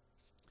Italian.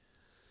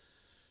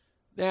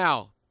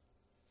 Now,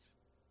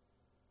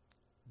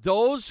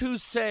 those who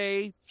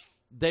say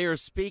they are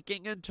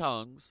speaking in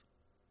tongues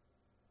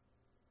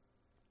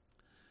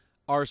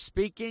are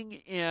speaking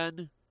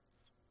in,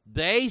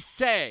 they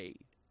say,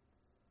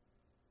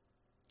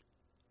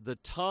 the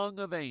tongue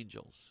of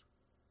angels.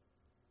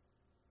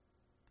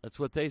 That's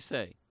what they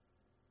say.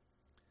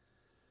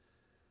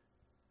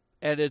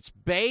 And it's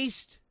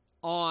based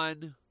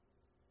on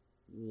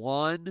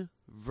one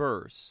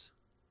verse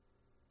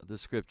of the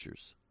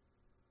Scriptures.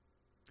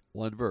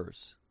 One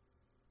verse.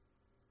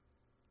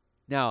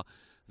 Now,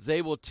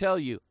 they will tell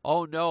you,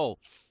 oh no,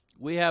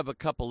 we have a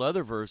couple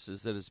other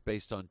verses that is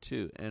based on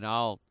two. And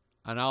I'll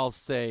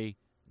say,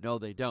 no,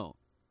 they don't.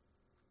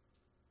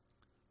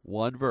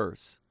 One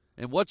verse.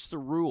 And what's the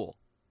rule?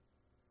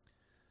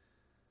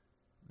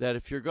 That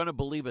if you're going to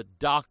believe a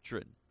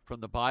doctrine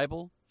from the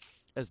Bible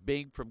as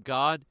being from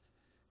God,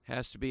 it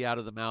has to be out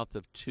of the mouth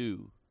of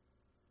 2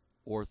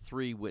 or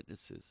 3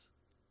 witnesses,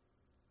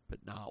 but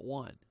not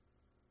one.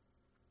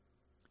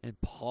 And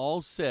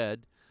Paul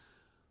said,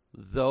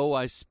 though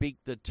I speak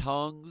the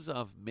tongues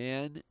of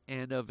men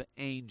and of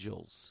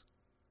angels,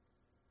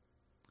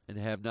 and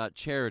have not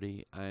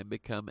charity, I am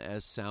become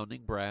as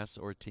sounding brass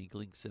or a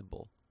tinkling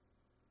cymbal.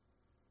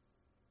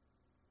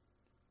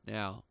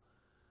 Now,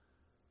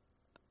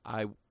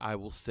 I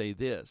will say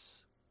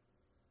this.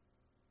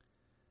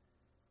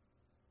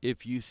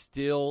 If you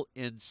still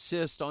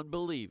insist on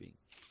believing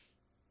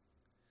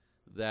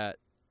that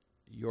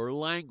your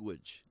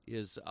language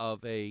is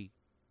of a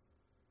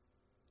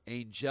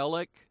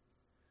angelic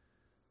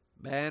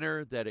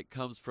manner, that it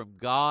comes from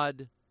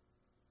God,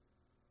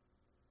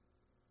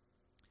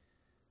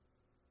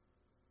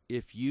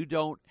 if you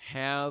don't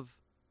have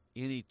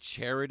any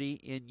charity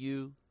in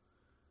you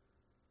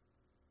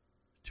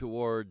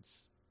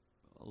towards,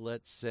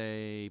 let's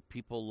say,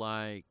 people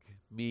like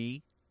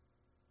me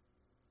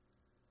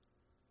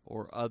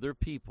or other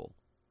people,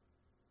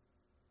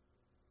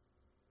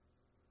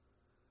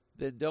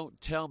 then don't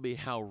tell me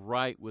how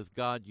right with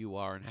God you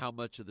are and how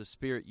much of the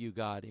Spirit you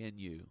got in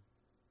you.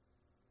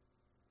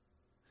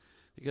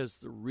 Because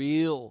the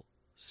real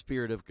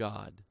Spirit of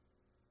God,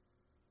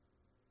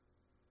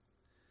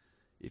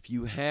 if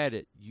you had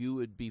it, you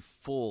would be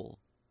full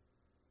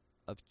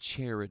of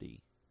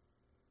charity.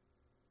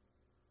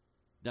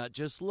 Not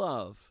just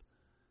love,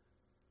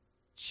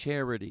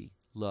 charity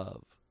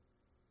love.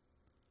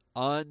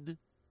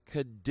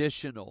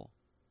 Unconditional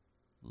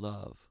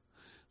love.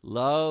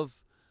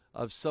 Love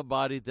of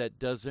somebody that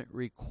doesn't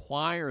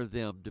require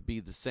them to be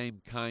the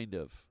same kind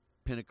of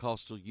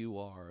Pentecostal you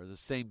are, or the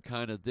same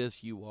kind of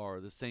this you are, or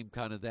the same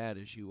kind of that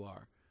as you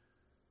are.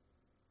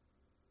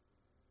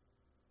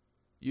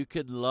 You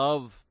can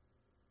love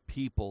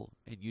people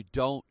and you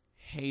don't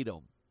hate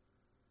them.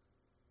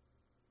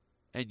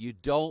 And you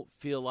don't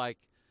feel like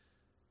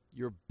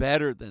you're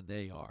better than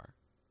they are.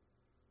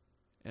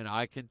 And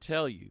I can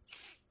tell you,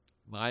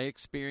 my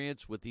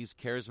experience with these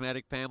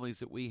charismatic families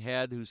that we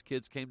had whose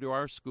kids came to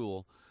our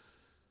school,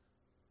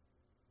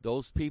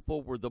 those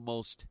people were the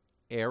most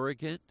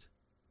arrogant,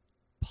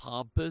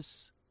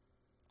 pompous,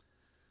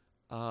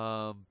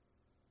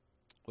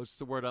 what's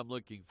the word I'm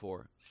looking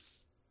for?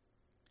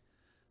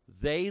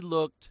 They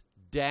looked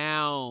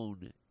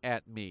down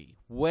at me,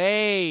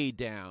 way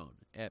down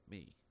at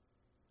me,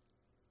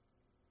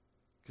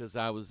 because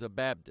I was a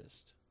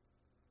Baptist.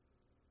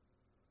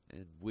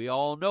 And we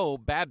all know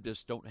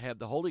Baptists don't have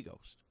the Holy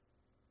Ghost.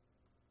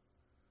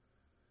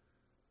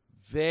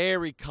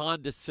 Very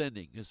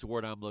condescending is the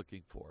word I'm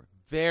looking for.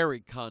 Very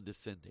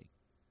condescending.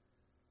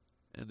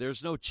 And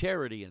there's no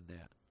charity in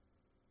that.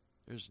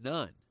 There's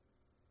none.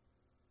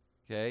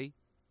 Okay?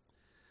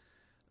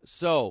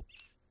 So,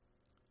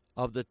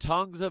 of the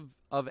tongues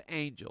of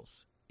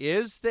angels,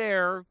 is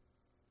there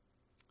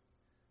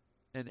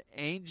an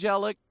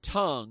angelic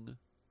tongue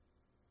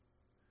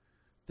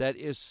that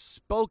is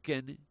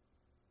spoken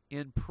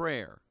in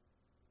prayer?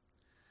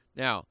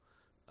 Now,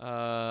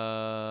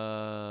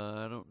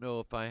 I don't know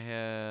if I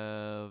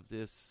have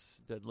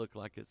this. Doesn't look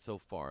like it so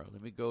far.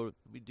 Let me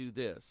do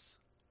this.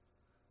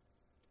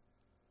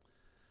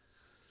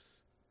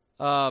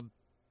 Some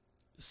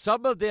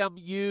of them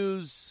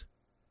use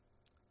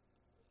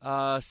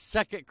 2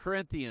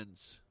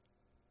 Corinthians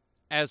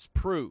as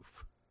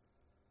proof.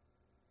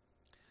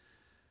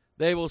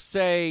 They will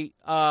say,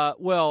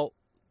 well,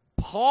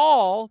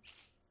 Paul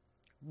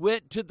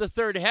went to the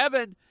third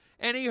heaven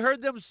and he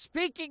heard them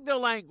speaking the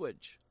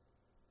language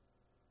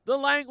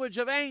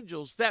of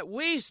angels that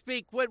we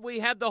speak when we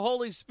have the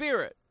Holy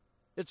Spirit.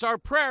 It's our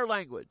prayer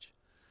language.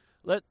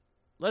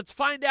 Let's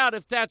find out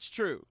if that's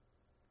true.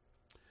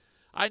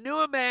 I knew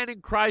a man in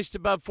Christ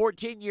about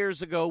 14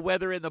 years ago,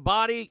 whether in the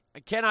body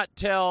I cannot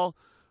tell,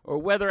 or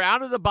whether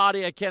out of the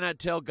body I cannot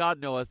tell, God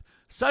knoweth,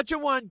 such a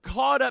one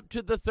caught up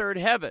to the third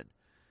heaven.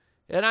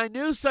 And I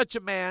knew such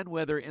a man,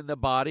 whether in the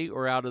body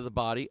or out of the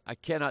body, I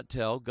cannot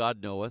tell,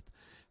 God knoweth,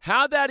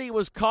 how that he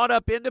was caught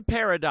up into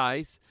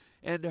paradise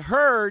and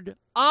heard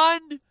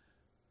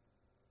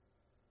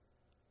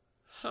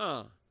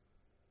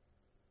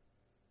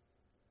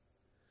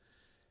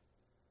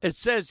It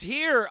says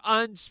here,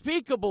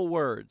 unspeakable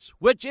words,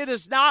 which it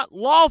is not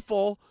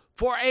lawful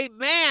for a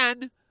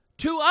man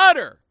to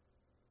utter.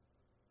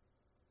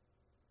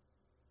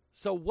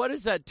 So what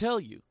does that tell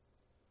you?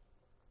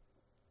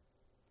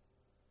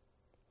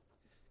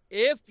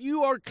 If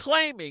you are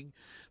claiming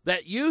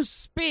that you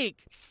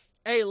speak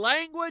a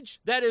language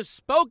that is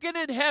spoken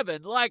in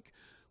heaven, like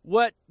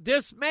what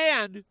this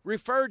man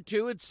referred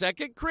to in 2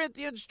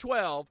 Corinthians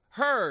 12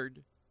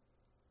 heard,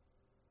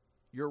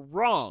 you're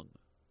wrong.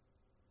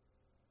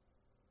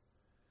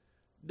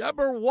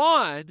 Number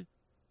one,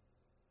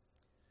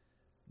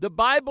 the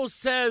Bible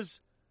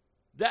says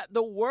that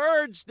the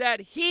words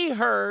that he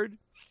heard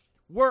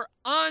were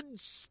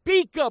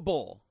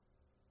unspeakable.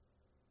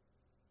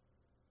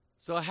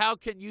 So how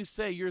can you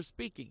say you're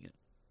speaking it?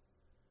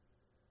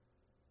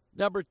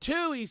 Number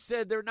two, he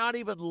said they're not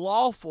even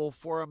lawful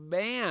for a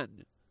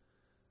man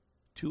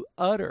to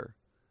utter.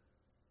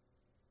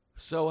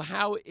 So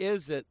how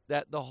is it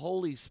that the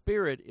Holy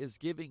Spirit is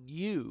giving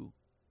you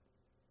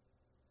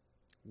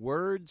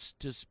words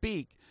to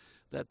speak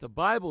that the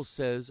Bible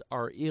says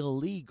are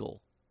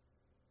illegal?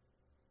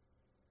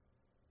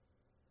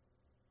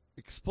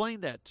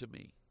 Explain that to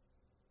me.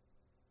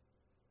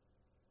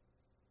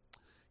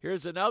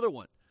 Here's another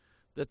one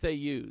that they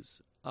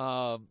use.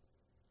 Where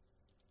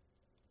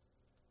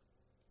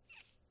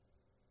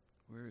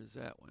is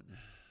that one?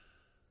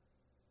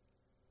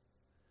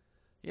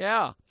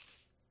 Yeah.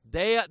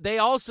 They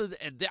also,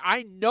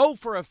 I know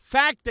for a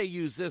fact they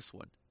use this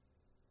one.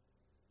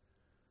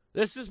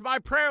 This is my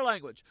prayer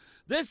language.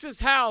 This is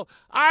how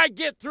I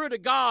get through to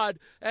God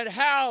and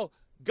how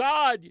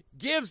God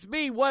gives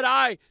me what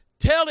I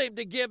tell him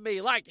to give me,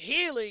 like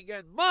healing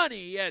and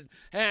money and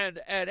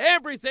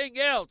everything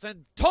else,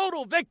 and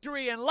total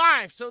victory in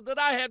life, so that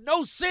I have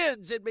no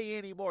sins in me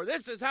anymore.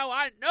 This is how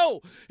I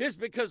know. It's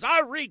because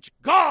I reach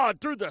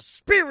God through the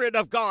Spirit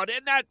of God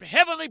in that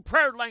heavenly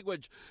prayer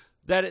language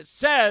that it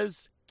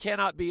says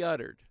cannot be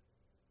uttered.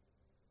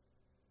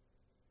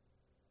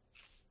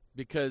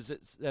 Because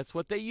that's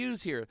what they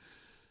use here.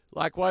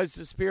 Likewise,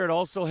 the Spirit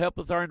also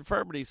helpeth our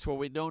infirmities, for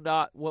we know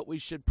not what we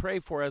should pray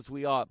for as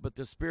we ought, but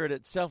the Spirit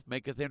itself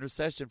maketh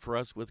intercession for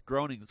us with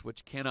groanings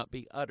which cannot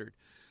be uttered.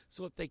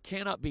 So if they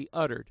cannot be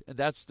uttered, and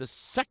that's the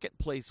second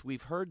place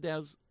we've heard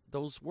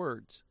those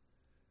words.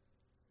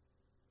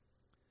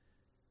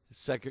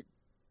 2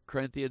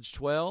 Corinthians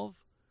 12,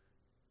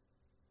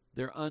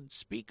 they're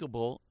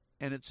unspeakable,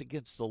 and it's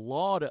against the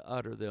law to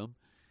utter them.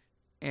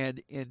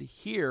 And in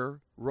here,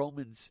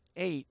 Romans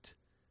 8,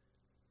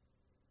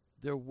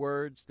 they're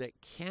words that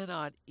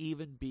cannot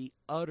even be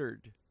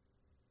uttered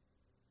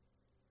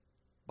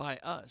by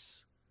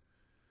us.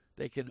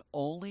 They can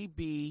only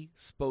be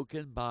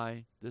spoken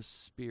by the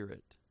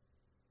Spirit.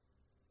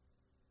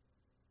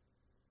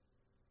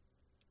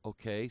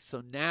 Okay,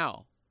 so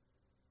now,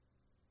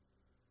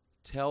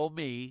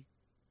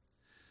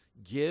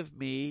 give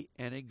me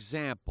an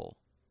example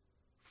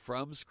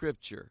from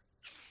Scripture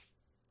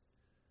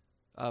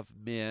of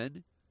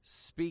men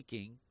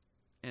speaking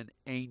an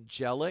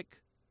angelic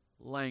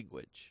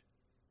language.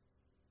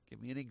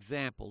 Give me an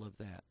example of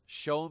that.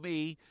 Show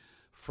me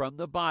from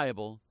the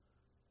Bible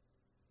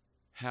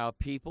how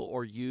people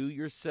or you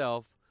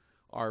yourself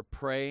are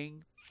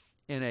praying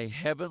in a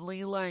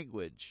heavenly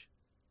language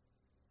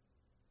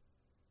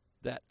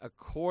that,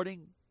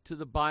 according to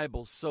the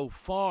Bible so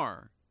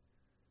far,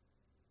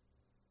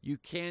 you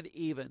can't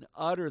even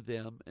utter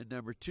them. And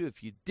number two,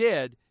 if you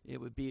did,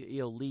 it would be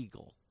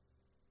illegal.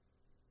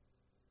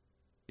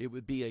 It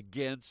would be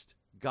against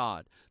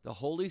God. The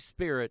Holy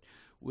Spirit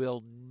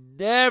will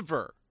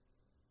never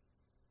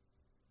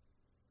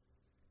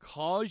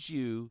cause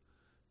you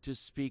to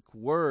speak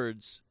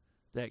words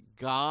that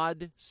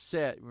God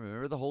said.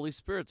 Remember, the Holy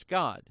Spirit's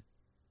God.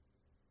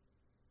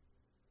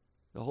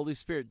 The Holy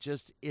Spirit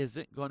just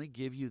isn't going to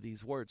give you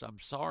these words. I'm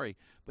sorry,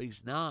 but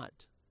He's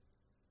not.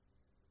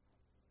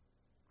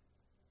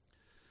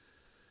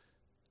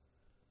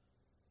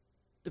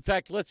 In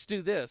fact, let's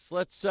do this.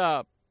 Let's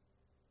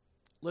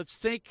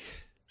think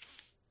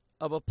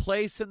of a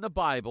place in the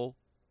Bible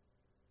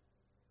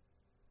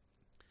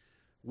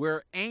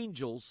where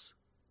angels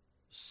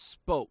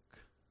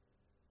spoke.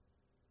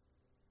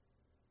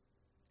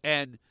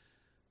 And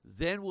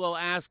then we'll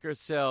ask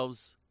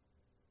ourselves,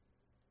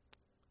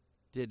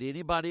 did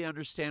anybody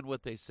understand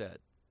what they said?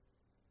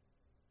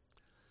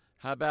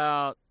 How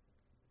about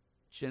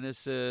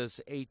Genesis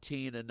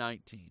 18 and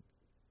 19?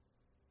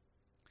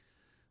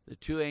 The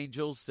two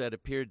angels that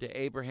appeared to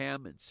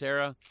Abraham and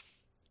Sarah,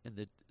 and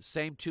the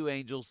same two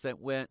angels that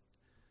went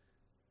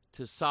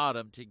to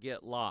Sodom to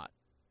get Lot.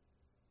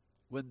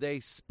 When they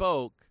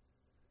spoke,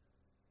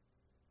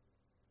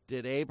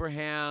 did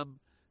Abraham,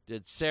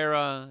 did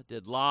Sarah,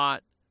 did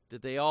Lot,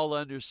 did they all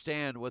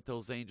understand what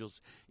those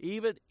angels,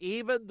 even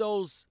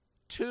those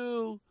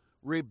two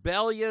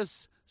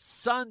rebellious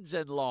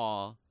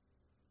sons-in-law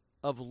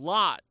of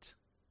Lot,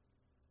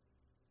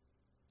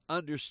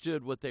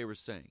 understood what they were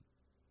saying?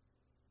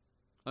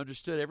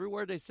 Understood every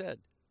word they said.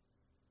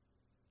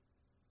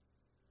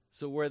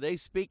 So were they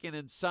speaking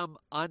in some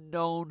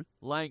unknown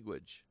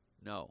language?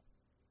 No.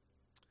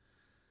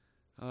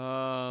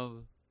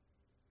 What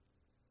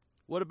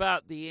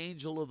about the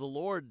angel of the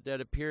Lord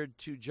that appeared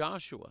to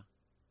Joshua?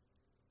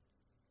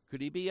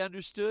 Could he be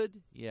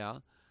understood? Yeah.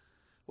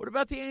 What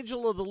about the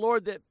angel of the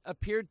Lord that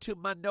appeared to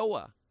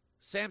Manoah,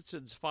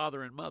 Samson's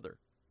father and mother?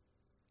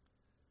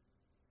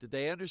 Did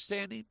they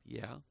understand him?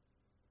 Yeah.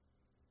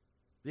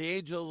 The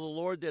angel of the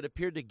Lord that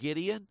appeared to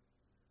Gideon?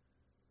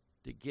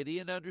 Did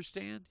Gideon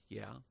understand?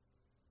 Yeah.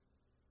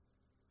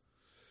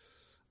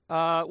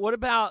 What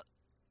about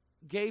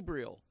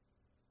Gabriel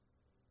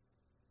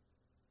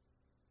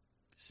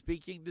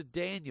speaking to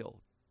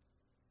Daniel?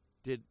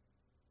 Did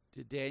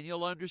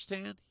Daniel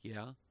understand?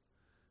 Yeah.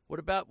 What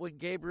about when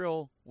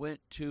Gabriel went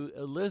to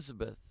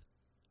Elizabeth?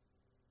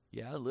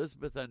 Yeah,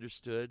 Elizabeth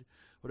understood.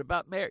 What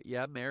about Mary?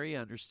 Yeah, Mary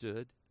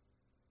understood.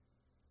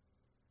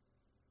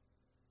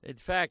 In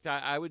fact,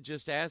 I would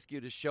just ask you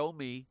to show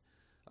me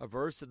a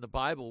verse in the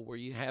Bible where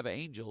you have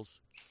angels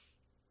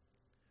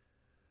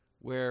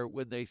where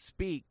when they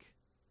speak,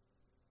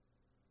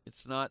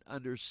 it's not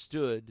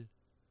understood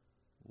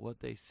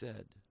what they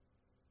said.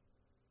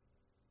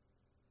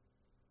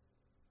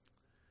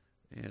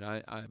 And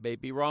I may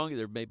be wrong.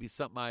 There may be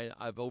something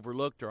I've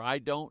overlooked or I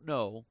don't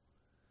know.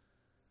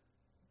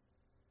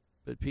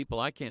 But people,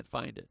 I can't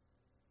find it.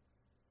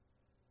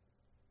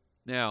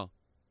 Now,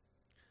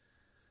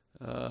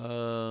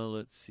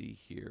 let's see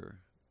here.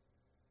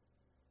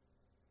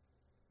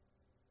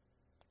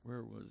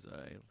 Where was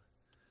I?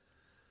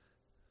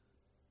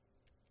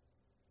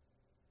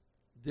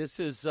 This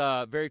is,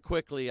 very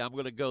quickly, I'm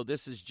going to go.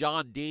 This is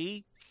John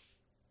Dee.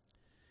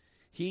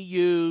 He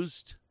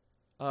used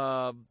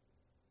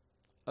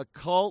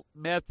occult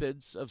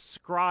methods of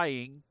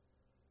scrying,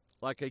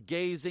 like a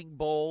gazing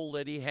bowl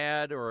that he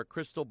had or a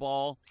crystal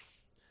ball.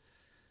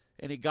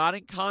 And he got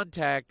in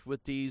contact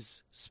with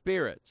these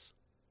spirits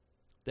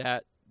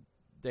that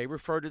they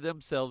refer to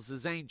themselves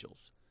as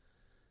angels.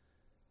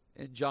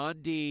 And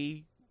John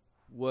Dee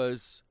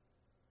was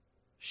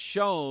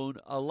shown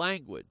a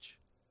language.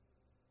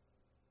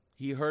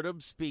 He heard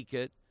them speak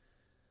it,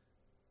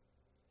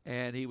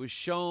 and he was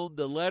shown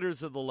the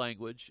letters of the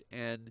language,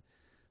 and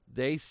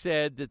they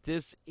said that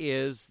this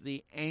is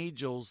the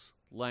angels'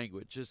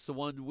 language. It's the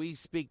one we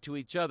speak to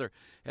each other.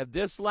 And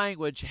this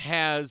language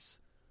has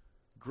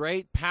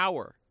great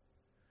power.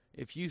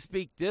 If you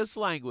speak this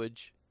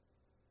language,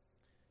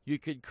 you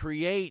can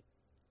create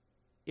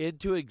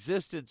into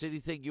existence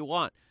anything you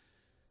want.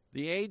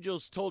 The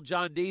angels told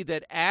John Dee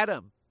that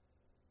Adam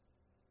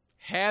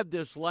had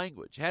this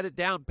language, had it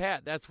down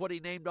pat. That's what he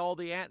named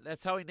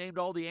that's how he named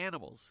all the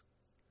animals,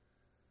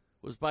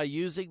 was by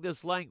using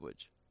this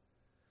language.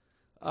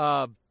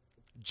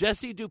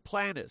 Jesse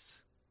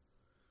Duplantis,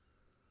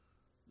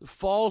 the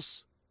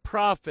false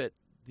prophet,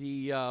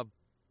 I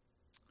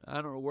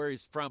don't know where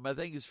he's from. I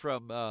think he's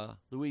from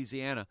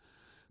Louisiana.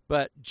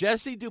 But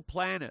Jesse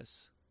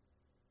Duplantis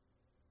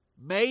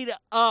made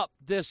up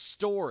this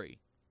story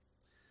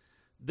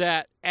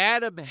that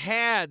Adam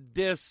had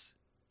this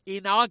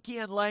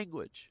Enochian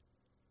language.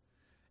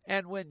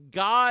 And when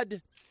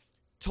God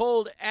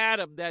told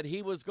Adam that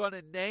he was going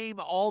to name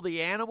all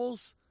the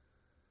animals,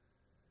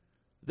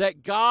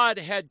 that God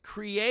had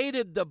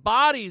created the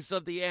bodies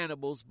of the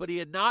animals, but he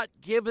had not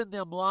given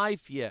them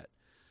life yet.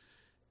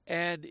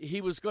 And he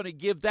was going to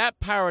give that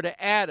power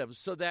to Adam,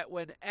 so that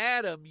when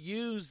Adam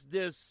used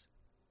this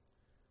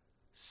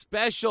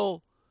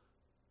special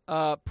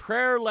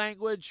prayer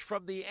language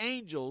from the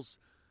angels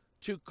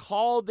to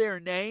call their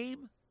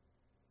name,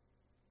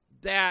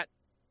 that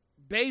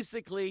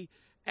basically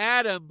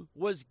Adam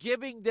was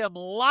giving them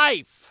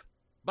life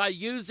by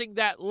using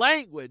that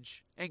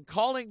language and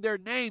calling their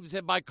names.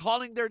 And by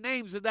calling their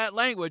names in that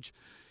language,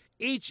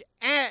 each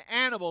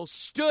animal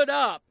stood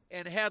up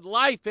and had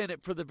life in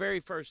it for the very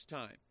first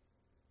time.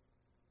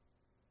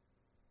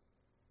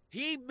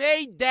 He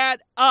made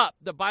that up.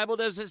 The Bible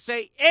doesn't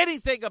say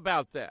anything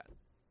about that.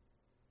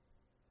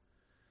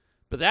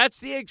 But that's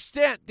the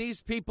extent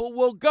these people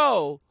will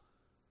go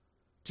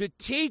to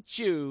teach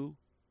you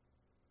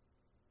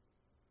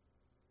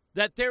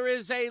that there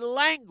is a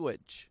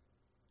language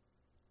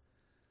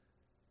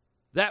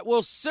that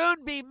will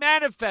soon be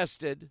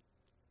manifested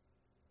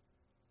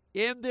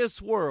in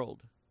this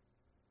world.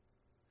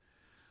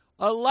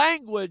 A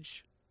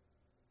language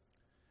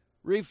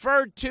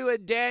referred to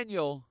in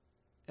Daniel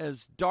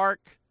as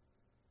dark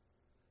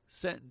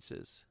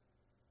sentences.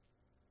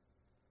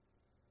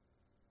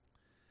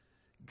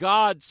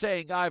 God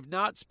saying, I have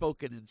not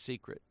spoken in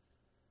secret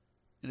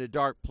in a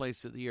dark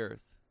place of the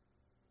earth.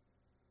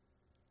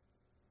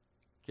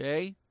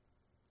 Okay?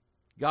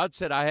 God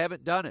said, I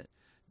haven't done it.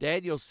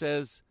 Daniel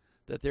says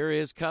that there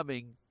is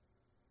coming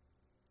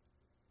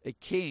a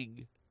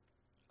king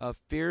of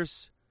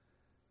fierce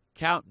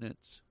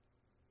countenance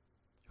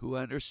who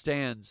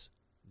understands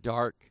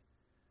dark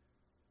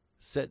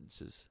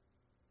sentences.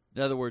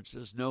 In other words,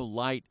 there's no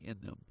light in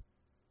them.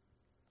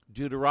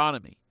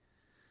 Deuteronomy,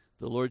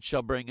 the Lord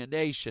shall bring a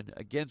nation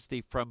against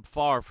thee from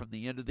far, from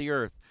the end of the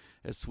earth,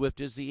 as swift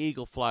as the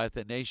eagle flieth,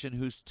 a nation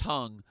whose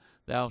tongue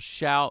thou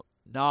shalt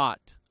not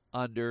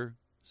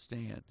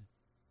understand.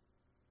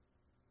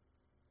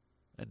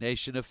 a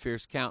nation of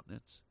fierce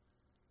countenance.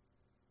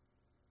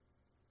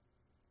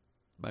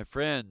 My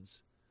friends,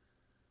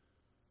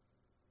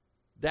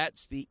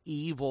 that's the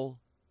evil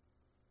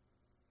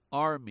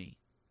army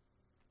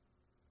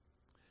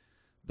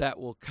that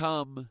will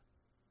come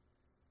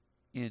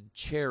in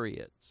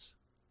chariots,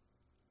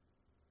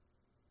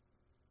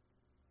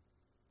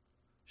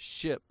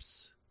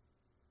 ships,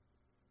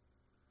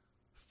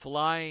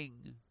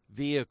 flying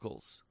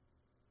vehicles.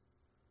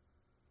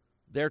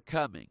 They're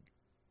coming.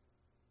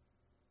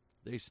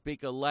 They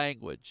speak a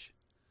language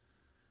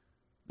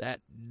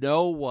that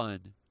no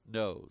one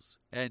knows,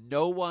 and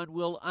no one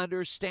will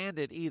understand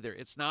it either.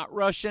 It's not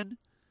Russian.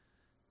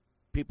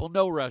 People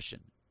know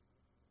Russian.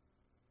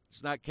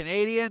 It's not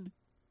Canadian.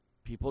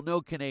 People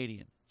know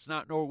Canadian. It's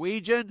not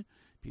Norwegian.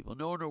 People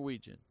know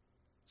Norwegian.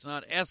 It's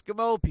not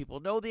Eskimo. People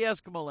know the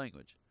Eskimo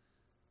language.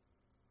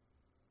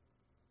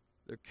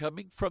 They're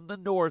coming from the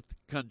north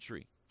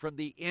country, from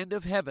the end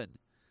of heaven,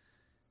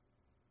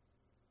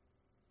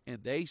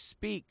 and they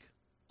speak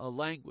a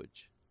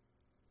language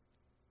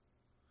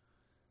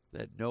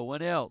that no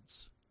one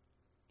else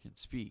can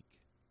speak.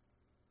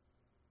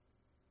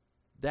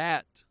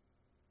 That,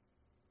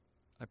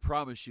 I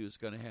promise you, is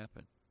going to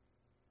happen.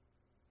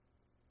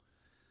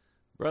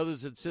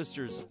 Brothers and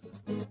sisters,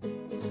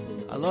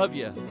 I love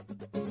you.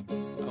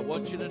 I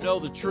want you to know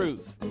the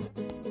truth.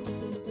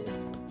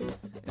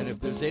 And if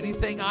there's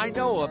anything I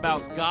know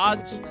about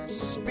God's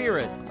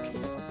Spirit,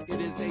 it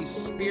is a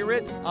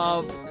spirit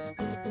of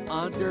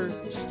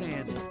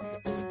understanding.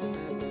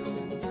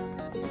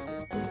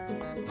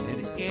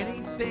 And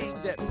anything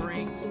that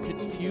brings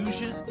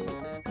confusion,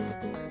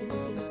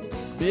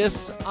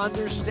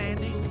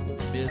 misunderstanding,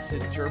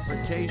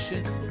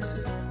 misinterpretation,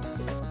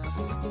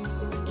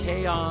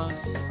 chaos,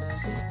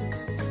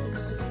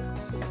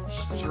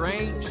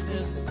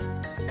 strangeness,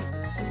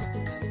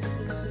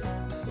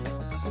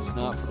 it's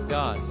not from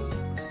God.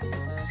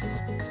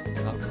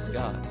 Not from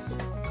God.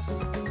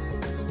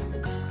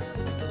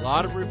 A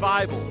lot of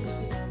revivals,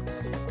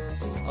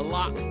 a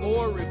lot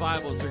more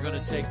revivals are going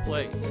to take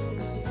place.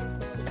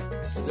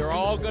 They're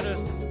all going to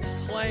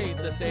claim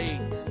that they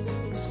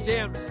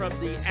stem from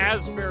the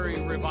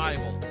Asbury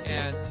revival,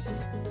 and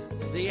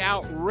the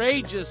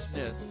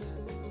outrageousness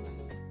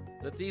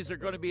that these are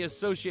going to be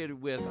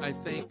associated with, I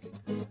think,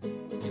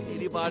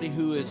 anybody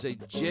who is a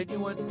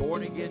genuine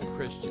born-again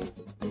Christian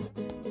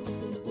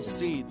will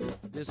see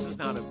that this is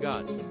not of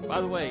God. By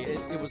the way,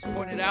 it was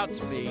pointed out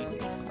to me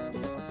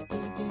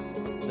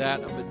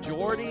that a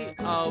majority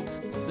of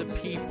the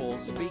people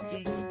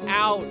speaking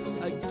out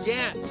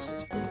against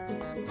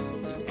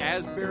the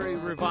Asbury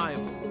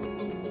revival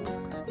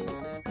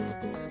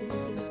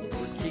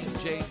were King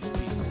James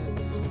people.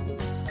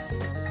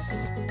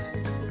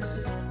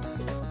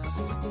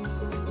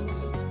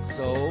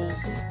 So,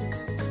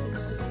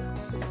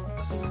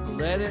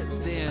 let it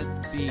then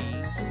be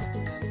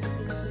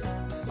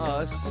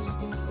us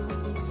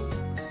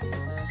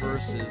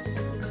versus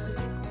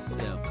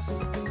them.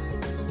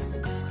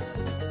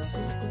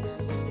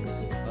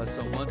 Us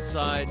on one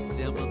side,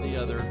 them on the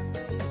other.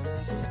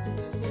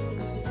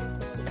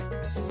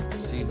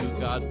 See who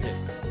God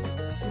picks.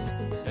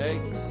 Okay?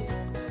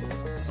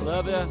 I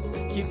love you.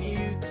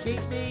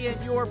 Keep me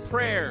in your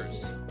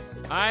prayers.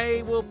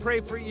 I will pray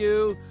for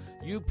you.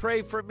 You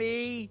pray for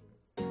me.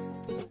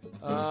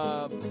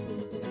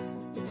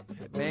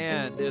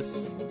 Man,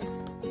 this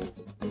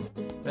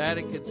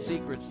Vatican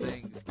Secrets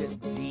thing is getting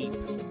deep.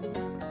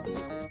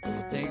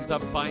 Things I'm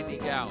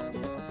finding out.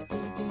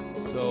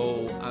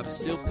 So I'm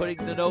still putting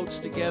the notes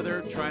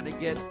together, trying to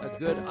get a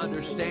good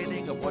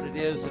understanding of what it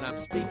is that I'm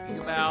speaking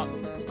about.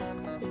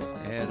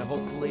 And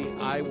hopefully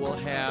I will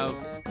have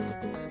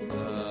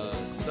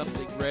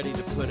something ready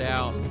to put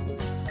out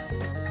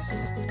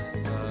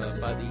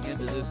by the end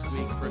of this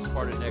week, first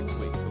part of next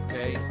week,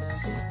 okay?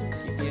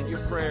 Keep me in your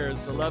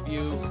prayers. I love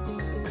you.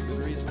 You're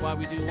the reason why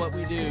we do what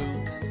we do.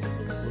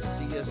 We'll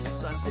see you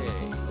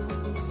Sunday.